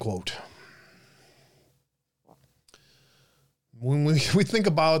 Unquote. When we think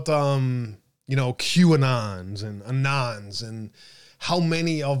about, QAnons and Anons and how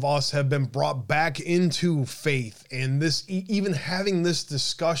many of us have been brought back into faith and this, even having this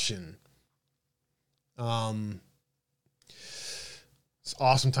discussion, it's an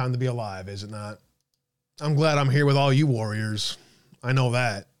awesome time to be alive, is it not? I'm glad I'm here with all you warriors. I know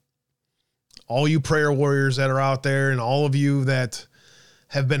that. All you prayer warriors that are out there and all of you that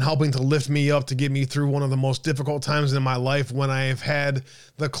have been helping to lift me up to get me through one of the most difficult times in my life when I have had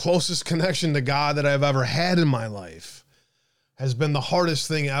the closest connection to God that I've ever had in my life has been the hardest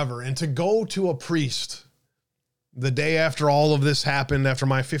thing ever. And to go to a priest the day after all of this happened, after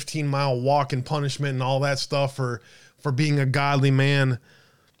my 15-mile walk in punishment and all that stuff for being a godly man,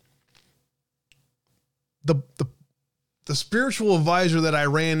 the spiritual advisor that I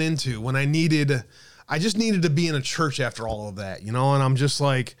ran into when I just needed to be in a church after all of that, and I'm just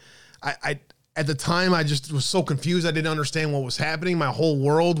like, I at the time I just was so confused. I didn't understand what was happening. My whole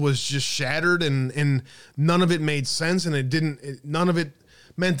world was just shattered and none of it made sense. And none of it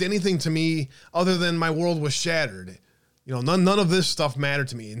meant anything to me other than my world was shattered. None of this stuff mattered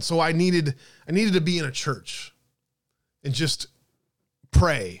to me. And so I needed to be in a church and just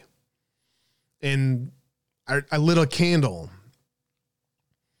pray. And I lit a candle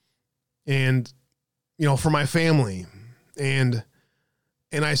and, for my family, and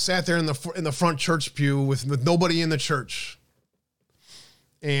I sat there in the front church pew with nobody in the church.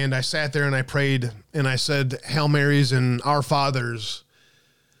 And I sat there and I prayed and I said Hail Marys and Our Fathers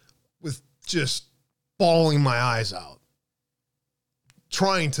with just bawling my eyes out,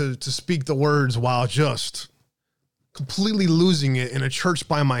 trying to speak the words while just completely losing it in a church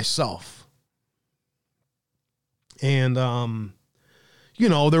by myself. And, you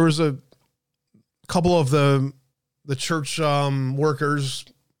know, there was a couple of the church workers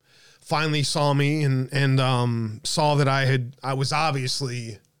finally saw me and saw that I was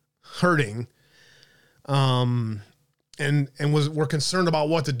obviously hurting, and were concerned about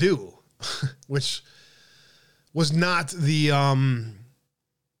what to do, which was not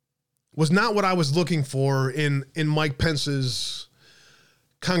what I was looking for in Mike Pence's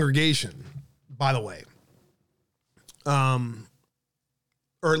congregation, by the way.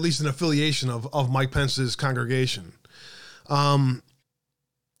 Or at least an affiliation of Mike Pence's congregation. The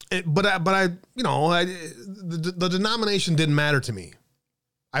denomination didn't matter to me.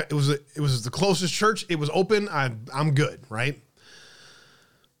 It was the closest church. It was open. I'm good, right?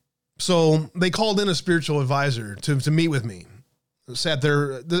 So they called in a spiritual advisor to meet with me. Sat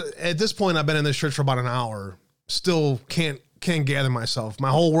there. At this point, I've been in this church for about an hour. Still can't gather myself. My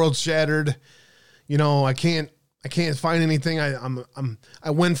whole world's shattered. You know, I can't find anything. I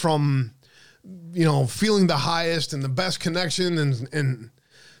went from, you know, feeling the highest and the best connection and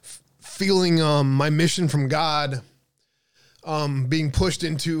feeling my mission from God, being pushed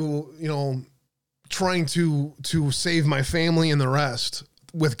into, you know, trying to save my family and the rest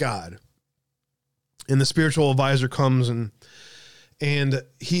with God. And the spiritual advisor comes and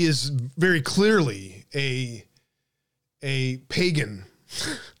he is very clearly a pagan.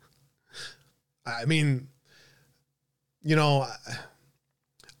 I mean, you know,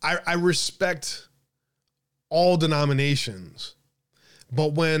 I respect all denominations,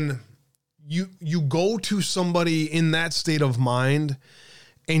 but when you go to somebody in that state of mind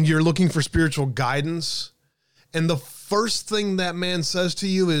and you're looking for spiritual guidance, and the first thing that man says to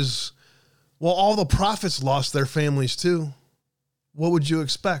you is, well, all the prophets lost their families too. What would you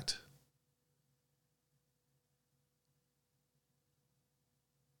expect?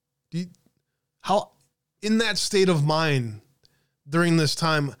 How, in that state of mind during this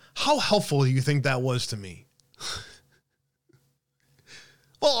time, how helpful do you think that was to me?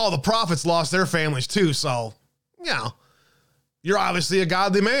 Well, all the prophets lost their families too, so, you know, you're obviously a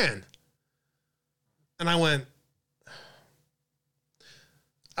godly man. And I went,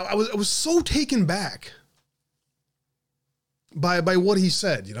 I was so taken back by what he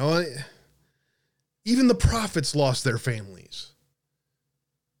said, you know. Even the prophets lost their families.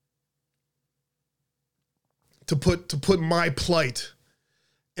 To put my plight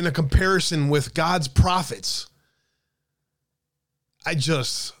in a comparison with God's prophets,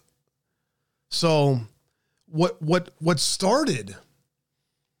 so what started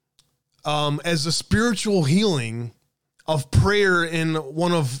as a spiritual healing of prayer in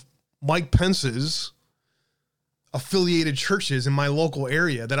one of Mike Pence's affiliated churches in my local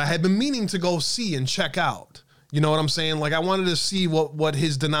area that I had been meaning to go see and check out. You know what I'm saying? Like, I wanted to see what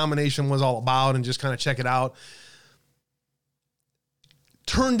his denomination was all about and just kind of check it out.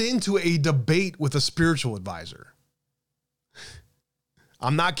 Turned into a debate with a spiritual advisor.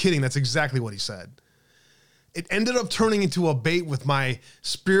 I'm not kidding. That's exactly what he said. It ended up turning into a debate with my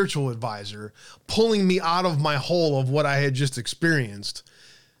spiritual advisor, pulling me out of my hole of what I had just experienced.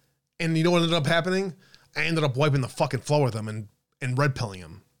 And you know what ended up happening? I ended up wiping the fucking floor with him and red pilling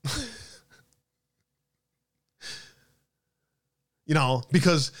him. You know,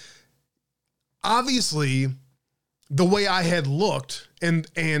 because obviously the way I had looked and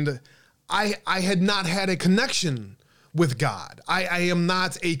I had not had a connection with God. I am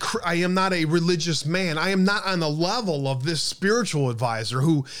not a religious man. I am not on the level of this spiritual advisor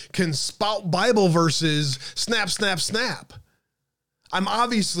who can spout Bible verses, snap, snap, snap. I'm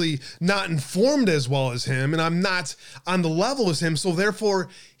obviously not informed as well as him, and I'm not on the level as him. So therefore,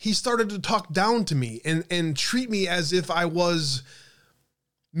 he started to talk down to me and treat me as if I was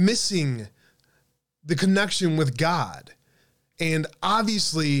missing the connection with God. And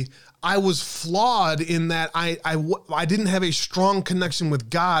obviously, I was flawed in that I didn't have a strong connection with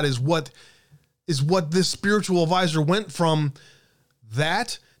God is what this spiritual advisor went from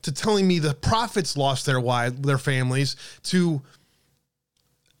that to telling me the prophets lost their families to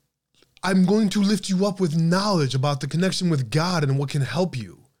I'm going to lift you up with knowledge about the connection with God and what can help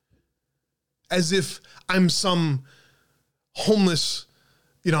you. As if I'm some homeless,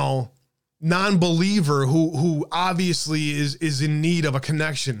 you know, non-believer who obviously is in need of a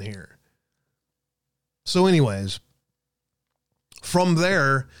connection here. So anyways, from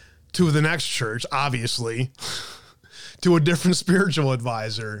there to the next church, obviously, to a different spiritual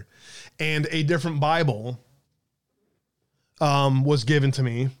advisor, and a different Bible was given to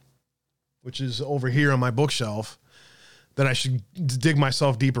me, which is over here on my bookshelf, that I should dig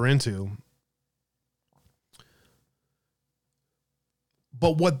myself deeper into.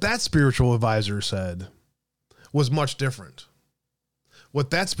 But what that spiritual advisor said was much different.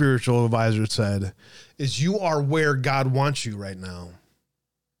 What that spiritual advisor said is, you are where God wants you right now.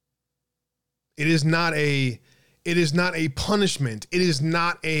 It is not a punishment. It is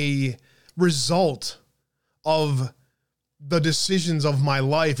not a result of the decisions of my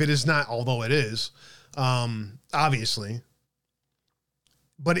life. It is not, although it is, obviously.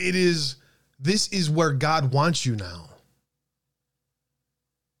 But this is where God wants you now.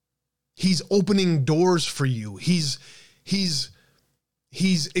 He's opening doors for you. He's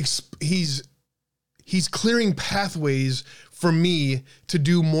clearing pathways for me to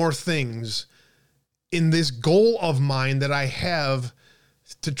do more things in this goal of mine that I have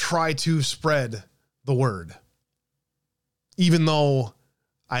to try to spread the word, even though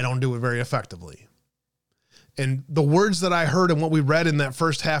I don't do it very effectively. And the words that I heard and what we read in that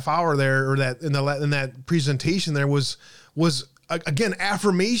first half hour there, or that in that presentation there, was again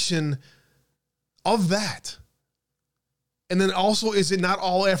affirmation of that. And then also, is it not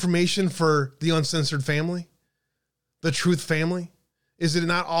all affirmation for the Uncensored family, the Truth family? Is it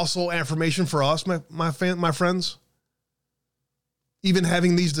not also affirmation for us, my friends? Even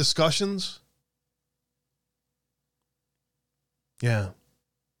having these discussions? Yeah.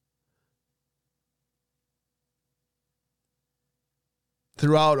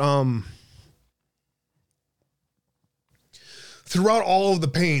 Throughout all of the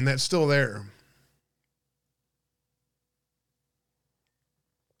pain that's still there,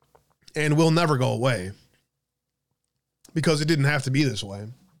 and will never go away, because it didn't have to be this way.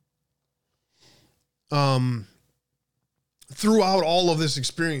 Throughout all of this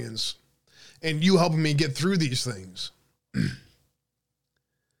experience, and you helping me get through these things,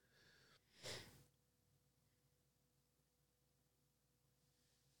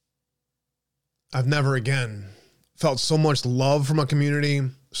 I've never again felt so much love from a community,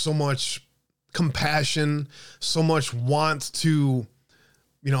 so much compassion, so much want to,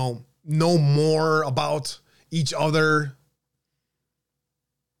 know more about each other.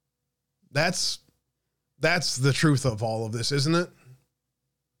 That's the truth of all of this, isn't it?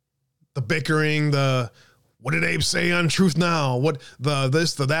 The bickering, the what did Abe say on Truth Now? What the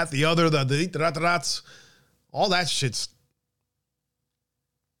this, the that, the other, the all that shit's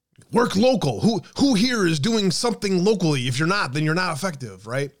work local. Who here is doing something locally? If you're not, then you're not effective,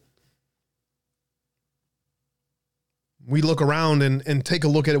 right? We look around and take a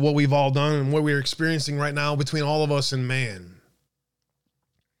look at what we've all done and what we're experiencing right now between all of us, and man,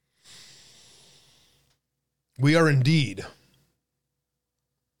 we are indeed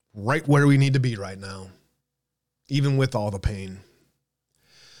right where we need to be right now, even with all the pain.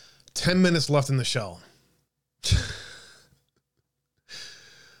 10 minutes left in the show.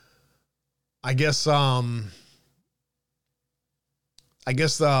 I guess there's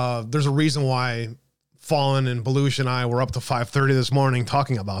a reason why Fallen and Belush and I were up to 5:30 this morning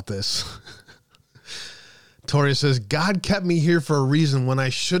talking about this. Tori says, God kept me here for a reason when I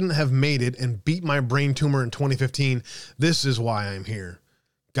shouldn't have made it and beat my brain tumor in 2015. This is why I'm here.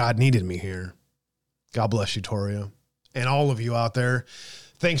 God needed me here. God bless you, Toria. And all of you out there.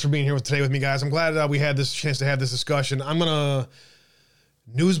 Thanks for being here today with me, guys. I'm glad we had this chance to have this discussion. I'm going to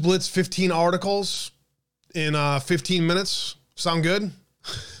news blitz 15 articles in 15 minutes. Sound good?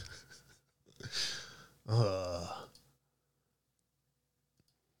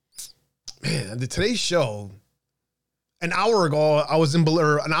 Man, today's show, an hour ago,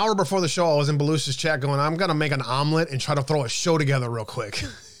 an hour before the show, I was in Belush's chat going, I'm going to make an omelet and try to throw a show together real quick.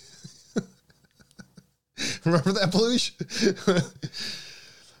 Remember that, Belush?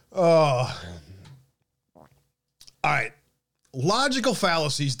 Oh. All right. Logical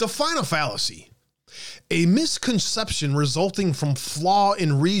fallacies. Define a fallacy. A misconception resulting from flaw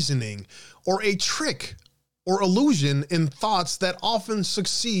in reasoning, or a trick or illusion in thoughts that often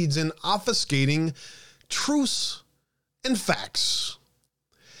succeeds in obfuscating truths and facts.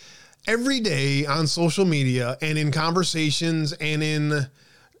 Every day on social media and in conversations and in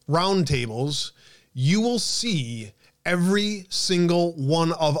roundtables, you will see every single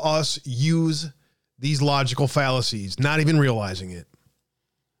one of us use these logical fallacies, not even realizing it.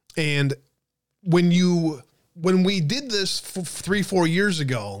 And when we did this 3-4 years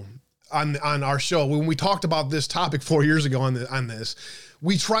ago on our show, when we talked about this topic 4 years ago on this,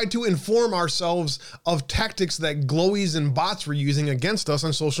 we tried to inform ourselves of tactics that glowies and bots were using against us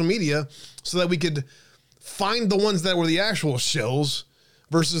on social media so that we could find the ones that were the actual shills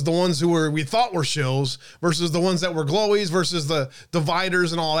versus the ones we thought were shills versus the ones that were glowies versus the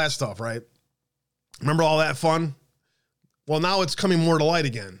dividers and all that stuff, right? Remember all that fun? Well, now it's coming more to light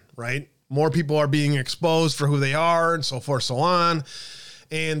again, right? More people are being exposed for who they are and so forth, so on.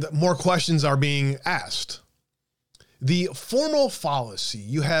 And more questions are being asked. The formal fallacy,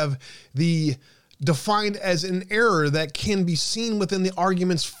 you have the defined as an error that can be seen within the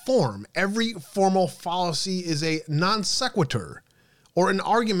argument's form. Every formal fallacy is a non sequitur, or an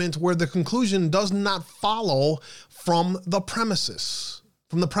argument where the conclusion does not follow from the premise.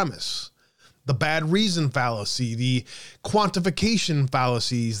 The bad reason fallacy, the quantification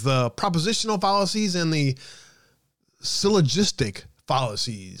fallacies, the propositional fallacies, and the syllogistic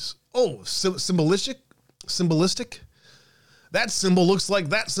fallacies. Oh, symbolistic? That symbol looks like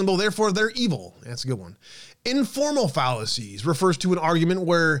that symbol, therefore they're evil. That's a good one. Informal fallacies refers to an argument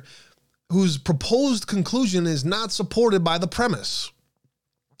whose proposed conclusion is not supported by the premise.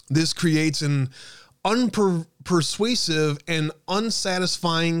 This creates an unpersuasive and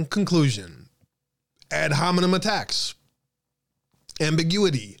unsatisfying conclusion. Ad hominem attacks,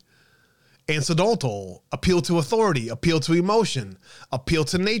 ambiguity, incidental, appeal to authority, appeal to emotion, appeal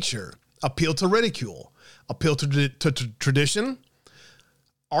to nature, appeal to ridicule, appeal to tradition,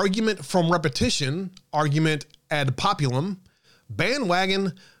 argument from repetition, argument ad populum,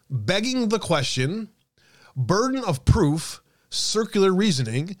 bandwagon, begging the question, burden of proof, circular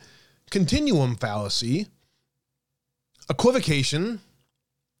reasoning, continuum fallacy, equivocation,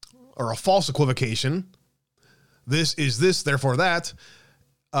 or a false equivocation, this is this, therefore that,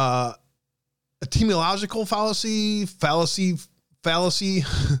 etymological fallacy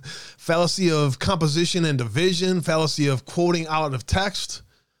of composition and division, fallacy of quoting out of text,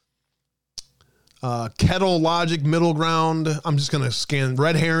 kettle logic, middle ground. I'm just going to scan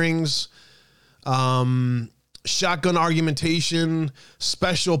red herrings, shotgun argumentation,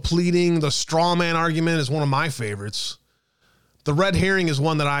 special pleading. The straw man argument is one of my favorites. The red herring is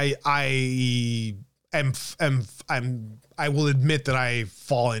one that I will admit that I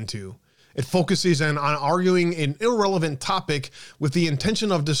fall into. It focuses on arguing an irrelevant topic with the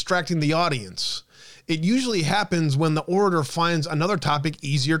intention of distracting the audience. It usually happens when the orator finds another topic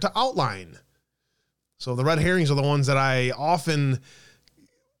easier to outline. So the red herrings are the ones that I often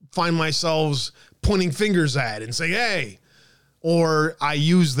find myself pointing fingers at and say, hey, or I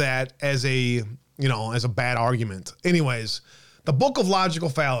use that as a bad argument. Anyways, the Book of Logical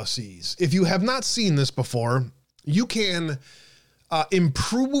Fallacies. If you have not seen this before, you can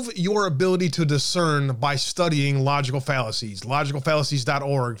improve your ability to discern by studying logical fallacies.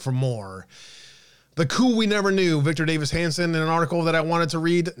 Logicalfallacies.org for more. The Coup We Never Knew, Victor Davis Hanson, in an article that I wanted to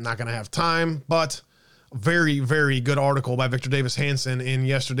read. Not going to have time, but very, very good article by Victor Davis Hanson in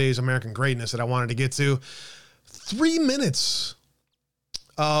yesterday's American Greatness that I wanted to get to. 3 minutes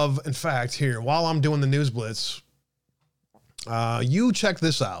of, in fact, here, while I'm doing the news blitz, you check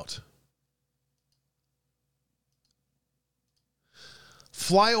this out.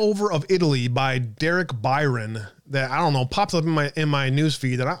 Flyover of Italy by Derek Byron, that I don't know, pops up in my news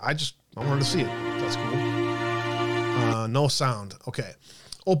feed that I wanted to see it. That's cool. No sound. Okay.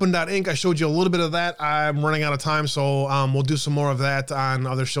 Open.Inc. I showed you a little bit of that. I'm running out of time, so we'll do some more of that on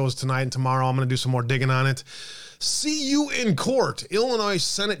other shows tonight and tomorrow. I'm going to do some more digging on it. See you in court. Illinois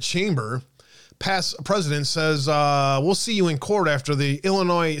Senate Chamber president says, we'll see you in court after the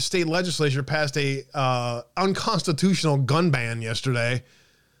Illinois state legislature passed a unconstitutional gun ban yesterday.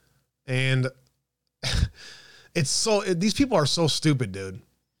 And these people are so stupid, dude.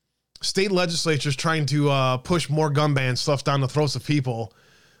 State legislatures trying to push more gun ban stuff down the throats of people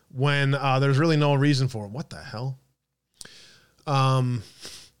when there's really no reason for it. What the hell?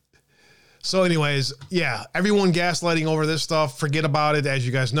 So anyways, yeah, everyone gaslighting over this stuff. Forget about it. As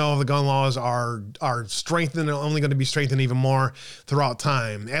you guys know, the gun laws are strengthened and only going to be strengthened even more throughout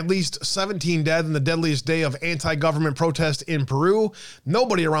time. At least 17 dead in the deadliest day of anti-government protest in Peru.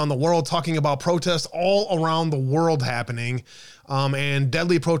 Nobody around the world talking about protests all around the world happening. And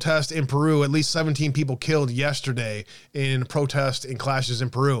deadly protest in Peru. At least 17 people killed yesterday in protest and clashes in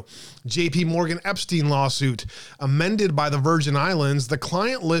Peru. JP Morgan Epstein lawsuit amended by the Virgin Islands. The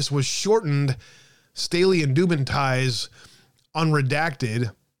client list was shortened. Staley and Dubin ties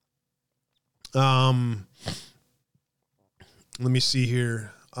unredacted. Let me see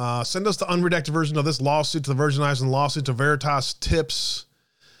here. Send us the unredacted version of this lawsuit to the Virgin Islands lawsuit to Veritas Tips.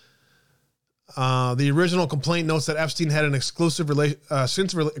 The original complaint notes that Epstein had an extensive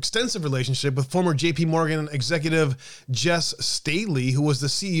relationship with former JP Morgan executive Jess Staley, who was the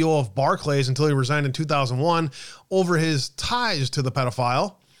CEO of Barclays until he resigned in 2001 over his ties to the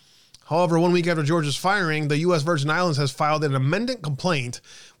pedophile. However, 1 week after George's firing, the U.S. Virgin Islands has filed an amended complaint,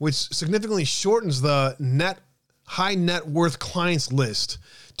 which significantly shortens the high net worth clients list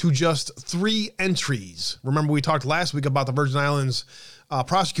to just 3 entries. Remember, we talked last week about the Virgin Islands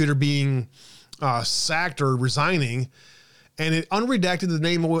prosecutor being sacked or resigning, and it unredacted the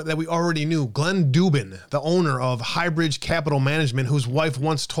name that we already knew, Glenn Dubin, the owner of Highbridge Capital Management, whose wife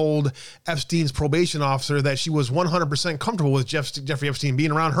once told Epstein's probation officer that she was 100% comfortable with Jeffrey Epstein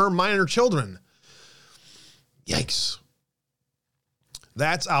being around her minor children. Yikes.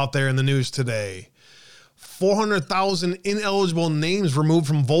 That's out there in the news today. 400,000 ineligible names removed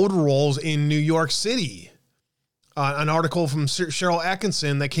from voter rolls in New York City. An article from Cheryl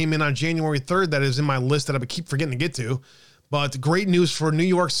Atkinson that came in on January 3rd that is in my list that I keep forgetting to get to. But great news for New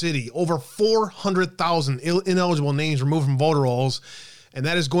York City. Over 400,000 ineligible names removed from voter rolls. And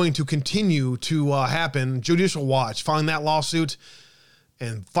that is going to continue to happen. Judicial Watch filing that lawsuit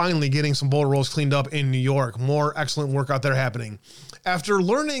and finally getting some voter rolls cleaned up in New York. More excellent work out there happening. After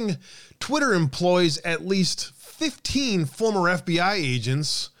learning Twitter employs at least 15 former FBI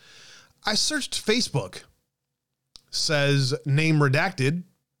agents, I searched Facebook. Says name redacted.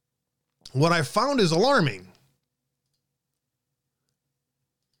 What I found is alarming.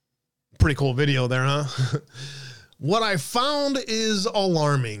 Pretty cool video there, huh? What I found is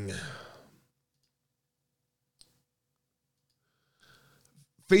alarming.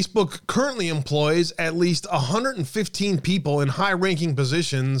 Facebook currently employs at least 115 people in high-ranking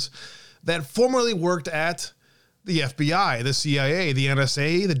positions that formerly worked at the FBI, the CIA, the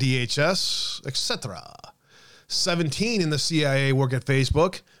NSA, the DHS, etc. 17 in the CIA work at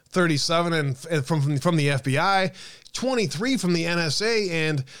Facebook, 37 from the FBI, 23 from the NSA,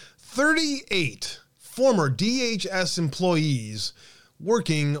 and 38 former DHS employees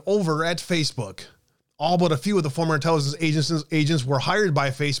working over at Facebook. All but a few of the former intelligence agents were hired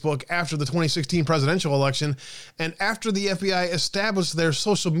by Facebook after the 2016 presidential election and after the FBI established their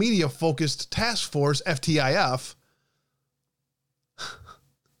social media-focused task force, FTIF.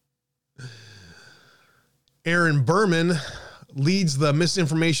 Aaron Berman leads the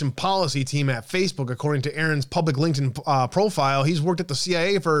misinformation policy team at Facebook. According to Aaron's public LinkedIn profile, he's worked at the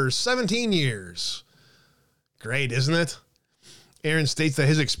CIA for 17 years. Great, isn't it? Aaron states that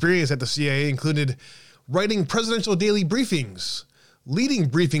his experience at the CIA included writing presidential daily briefings, leading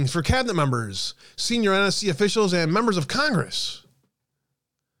briefings for cabinet members, senior NSC officials, and members of Congress.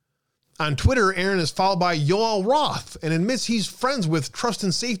 On Twitter, Aaron is followed by Yoel Roth and admits he's friends with trust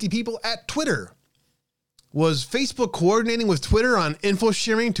and safety people at Twitter. Was Facebook coordinating with Twitter on info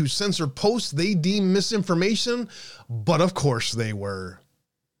sharing to censor posts they deem misinformation? But of course they were.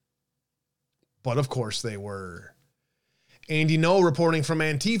 Andy No reporting from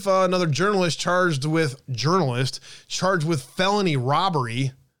Antifa, another journalist charged with felony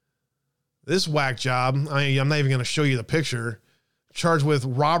robbery. This whack job, I'm not even going to show you the picture. Charged with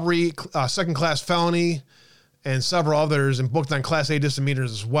robbery, second-class felony, and several others, and booked on Class A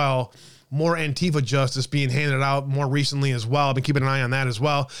misdemeanors as well. More Antifa justice being handed out more recently as well. I've been keeping an eye on that as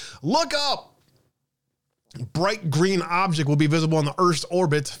well. Look up! Bright green object will be visible in the Earth's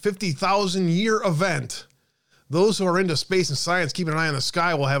orbit. 50,000-year event. Those who are into space and science keeping an eye on the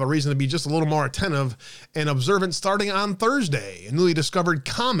sky will have a reason to be just a little more attentive and observant starting on Thursday. A newly discovered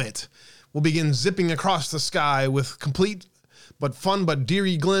comet will begin zipping across the sky with complete but fun but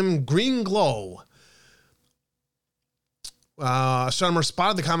deary green glow. Astronomers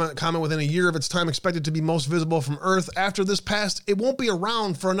spotted the comet within a year of its time, expected to be most visible from Earth. After this passed, it won't be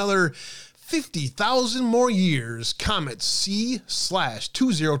around for another 50,000 more years. Comet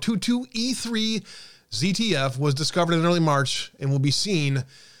C/2022E3 ZTF was discovered in early March and will be seen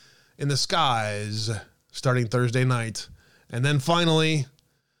in the skies starting Thursday night. And then finally,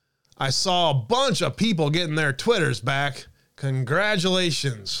 I saw a bunch of people getting their Twitters back.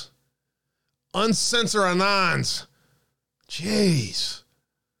 Congratulations. Uncensored Anons. Jeez.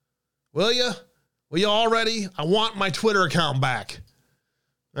 Will you already? I want my Twitter account back.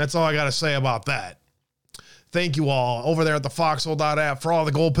 That's all I got to say about that. Thank you all over there at the Foxhole.app for all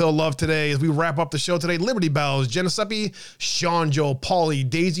the gold pill love today. As we wrap up the show today, Liberty Bells, Genesepi, Sean Joe, Paulie,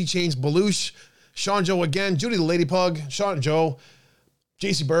 Daisy Chains, Belush, Sean Joe again, Judy the Lady Pug, Sean Joe,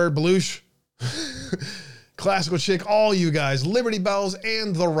 JC Bird, Belush, Classical Chick, all you guys, Liberty Bells,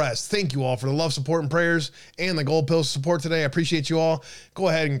 and the rest. Thank you all for the love, support, and prayers, and the gold pill support today. I appreciate you all. Go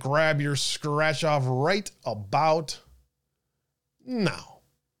ahead and grab your scratch off right about now.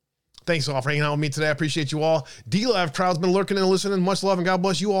 Thanks all for hanging out with me today. I appreciate you all. D-Live crowd's been lurking and listening. Much love and God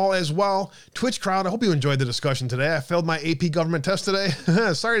bless you all as well. Twitch crowd, I hope you enjoyed the discussion today. I failed my AP government test today.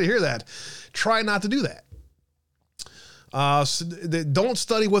 Sorry to hear that. Try not to do that. Don't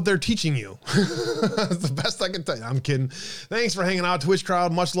study what they're teaching you. That's the best I can tell you. I'm kidding. Thanks for hanging out, Twitch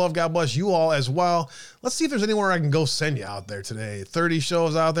crowd. Much love. God bless you all as well. Let's see if there's anywhere I can go send you out there today. 30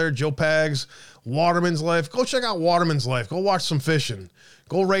 shows out there. Joe Pags, Waterman's Life. Go check out Waterman's Life. Go watch some fishing.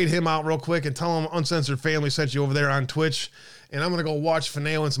 Go raid him out real quick and tell him Uncensored Family sent you over there on Twitch. And I'm going to go watch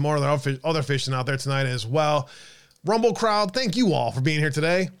Finale and some more of the other fishing out there tonight as well. Rumble crowd, thank you all for being here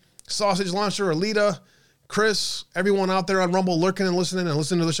today. Sausage Launcher, Alita, Chris, everyone out there on Rumble lurking and listening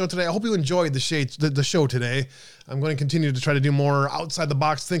to the show today. I hope you enjoyed the show today. I'm going to continue to try to do more outside the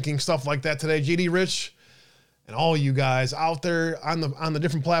box thinking stuff like that today. JD Rich and all you guys out there on the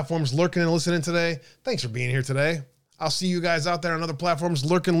different platforms lurking and listening today. Thanks for being here today. I'll see you guys out there on other platforms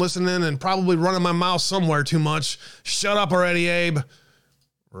lurking, listening, and probably running my mouth somewhere too much. Shut up already, Abe.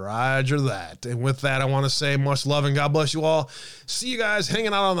 Roger that. And with that, I want to say much love and God bless you all. See you guys hanging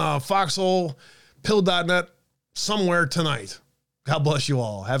out on the foxhole pill.net somewhere tonight. God bless you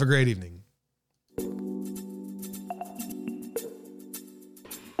all. Have a great evening.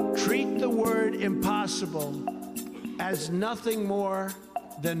 Treat the word impossible as nothing more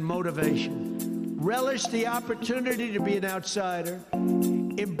than motivation. Relish the opportunity to be an outsider.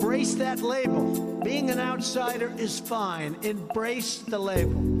 Embrace that label. Being an outsider is fine. Embrace the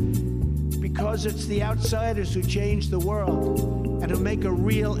label. Because it's the outsiders who change the world and who make a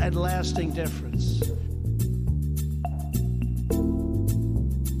real and lasting difference.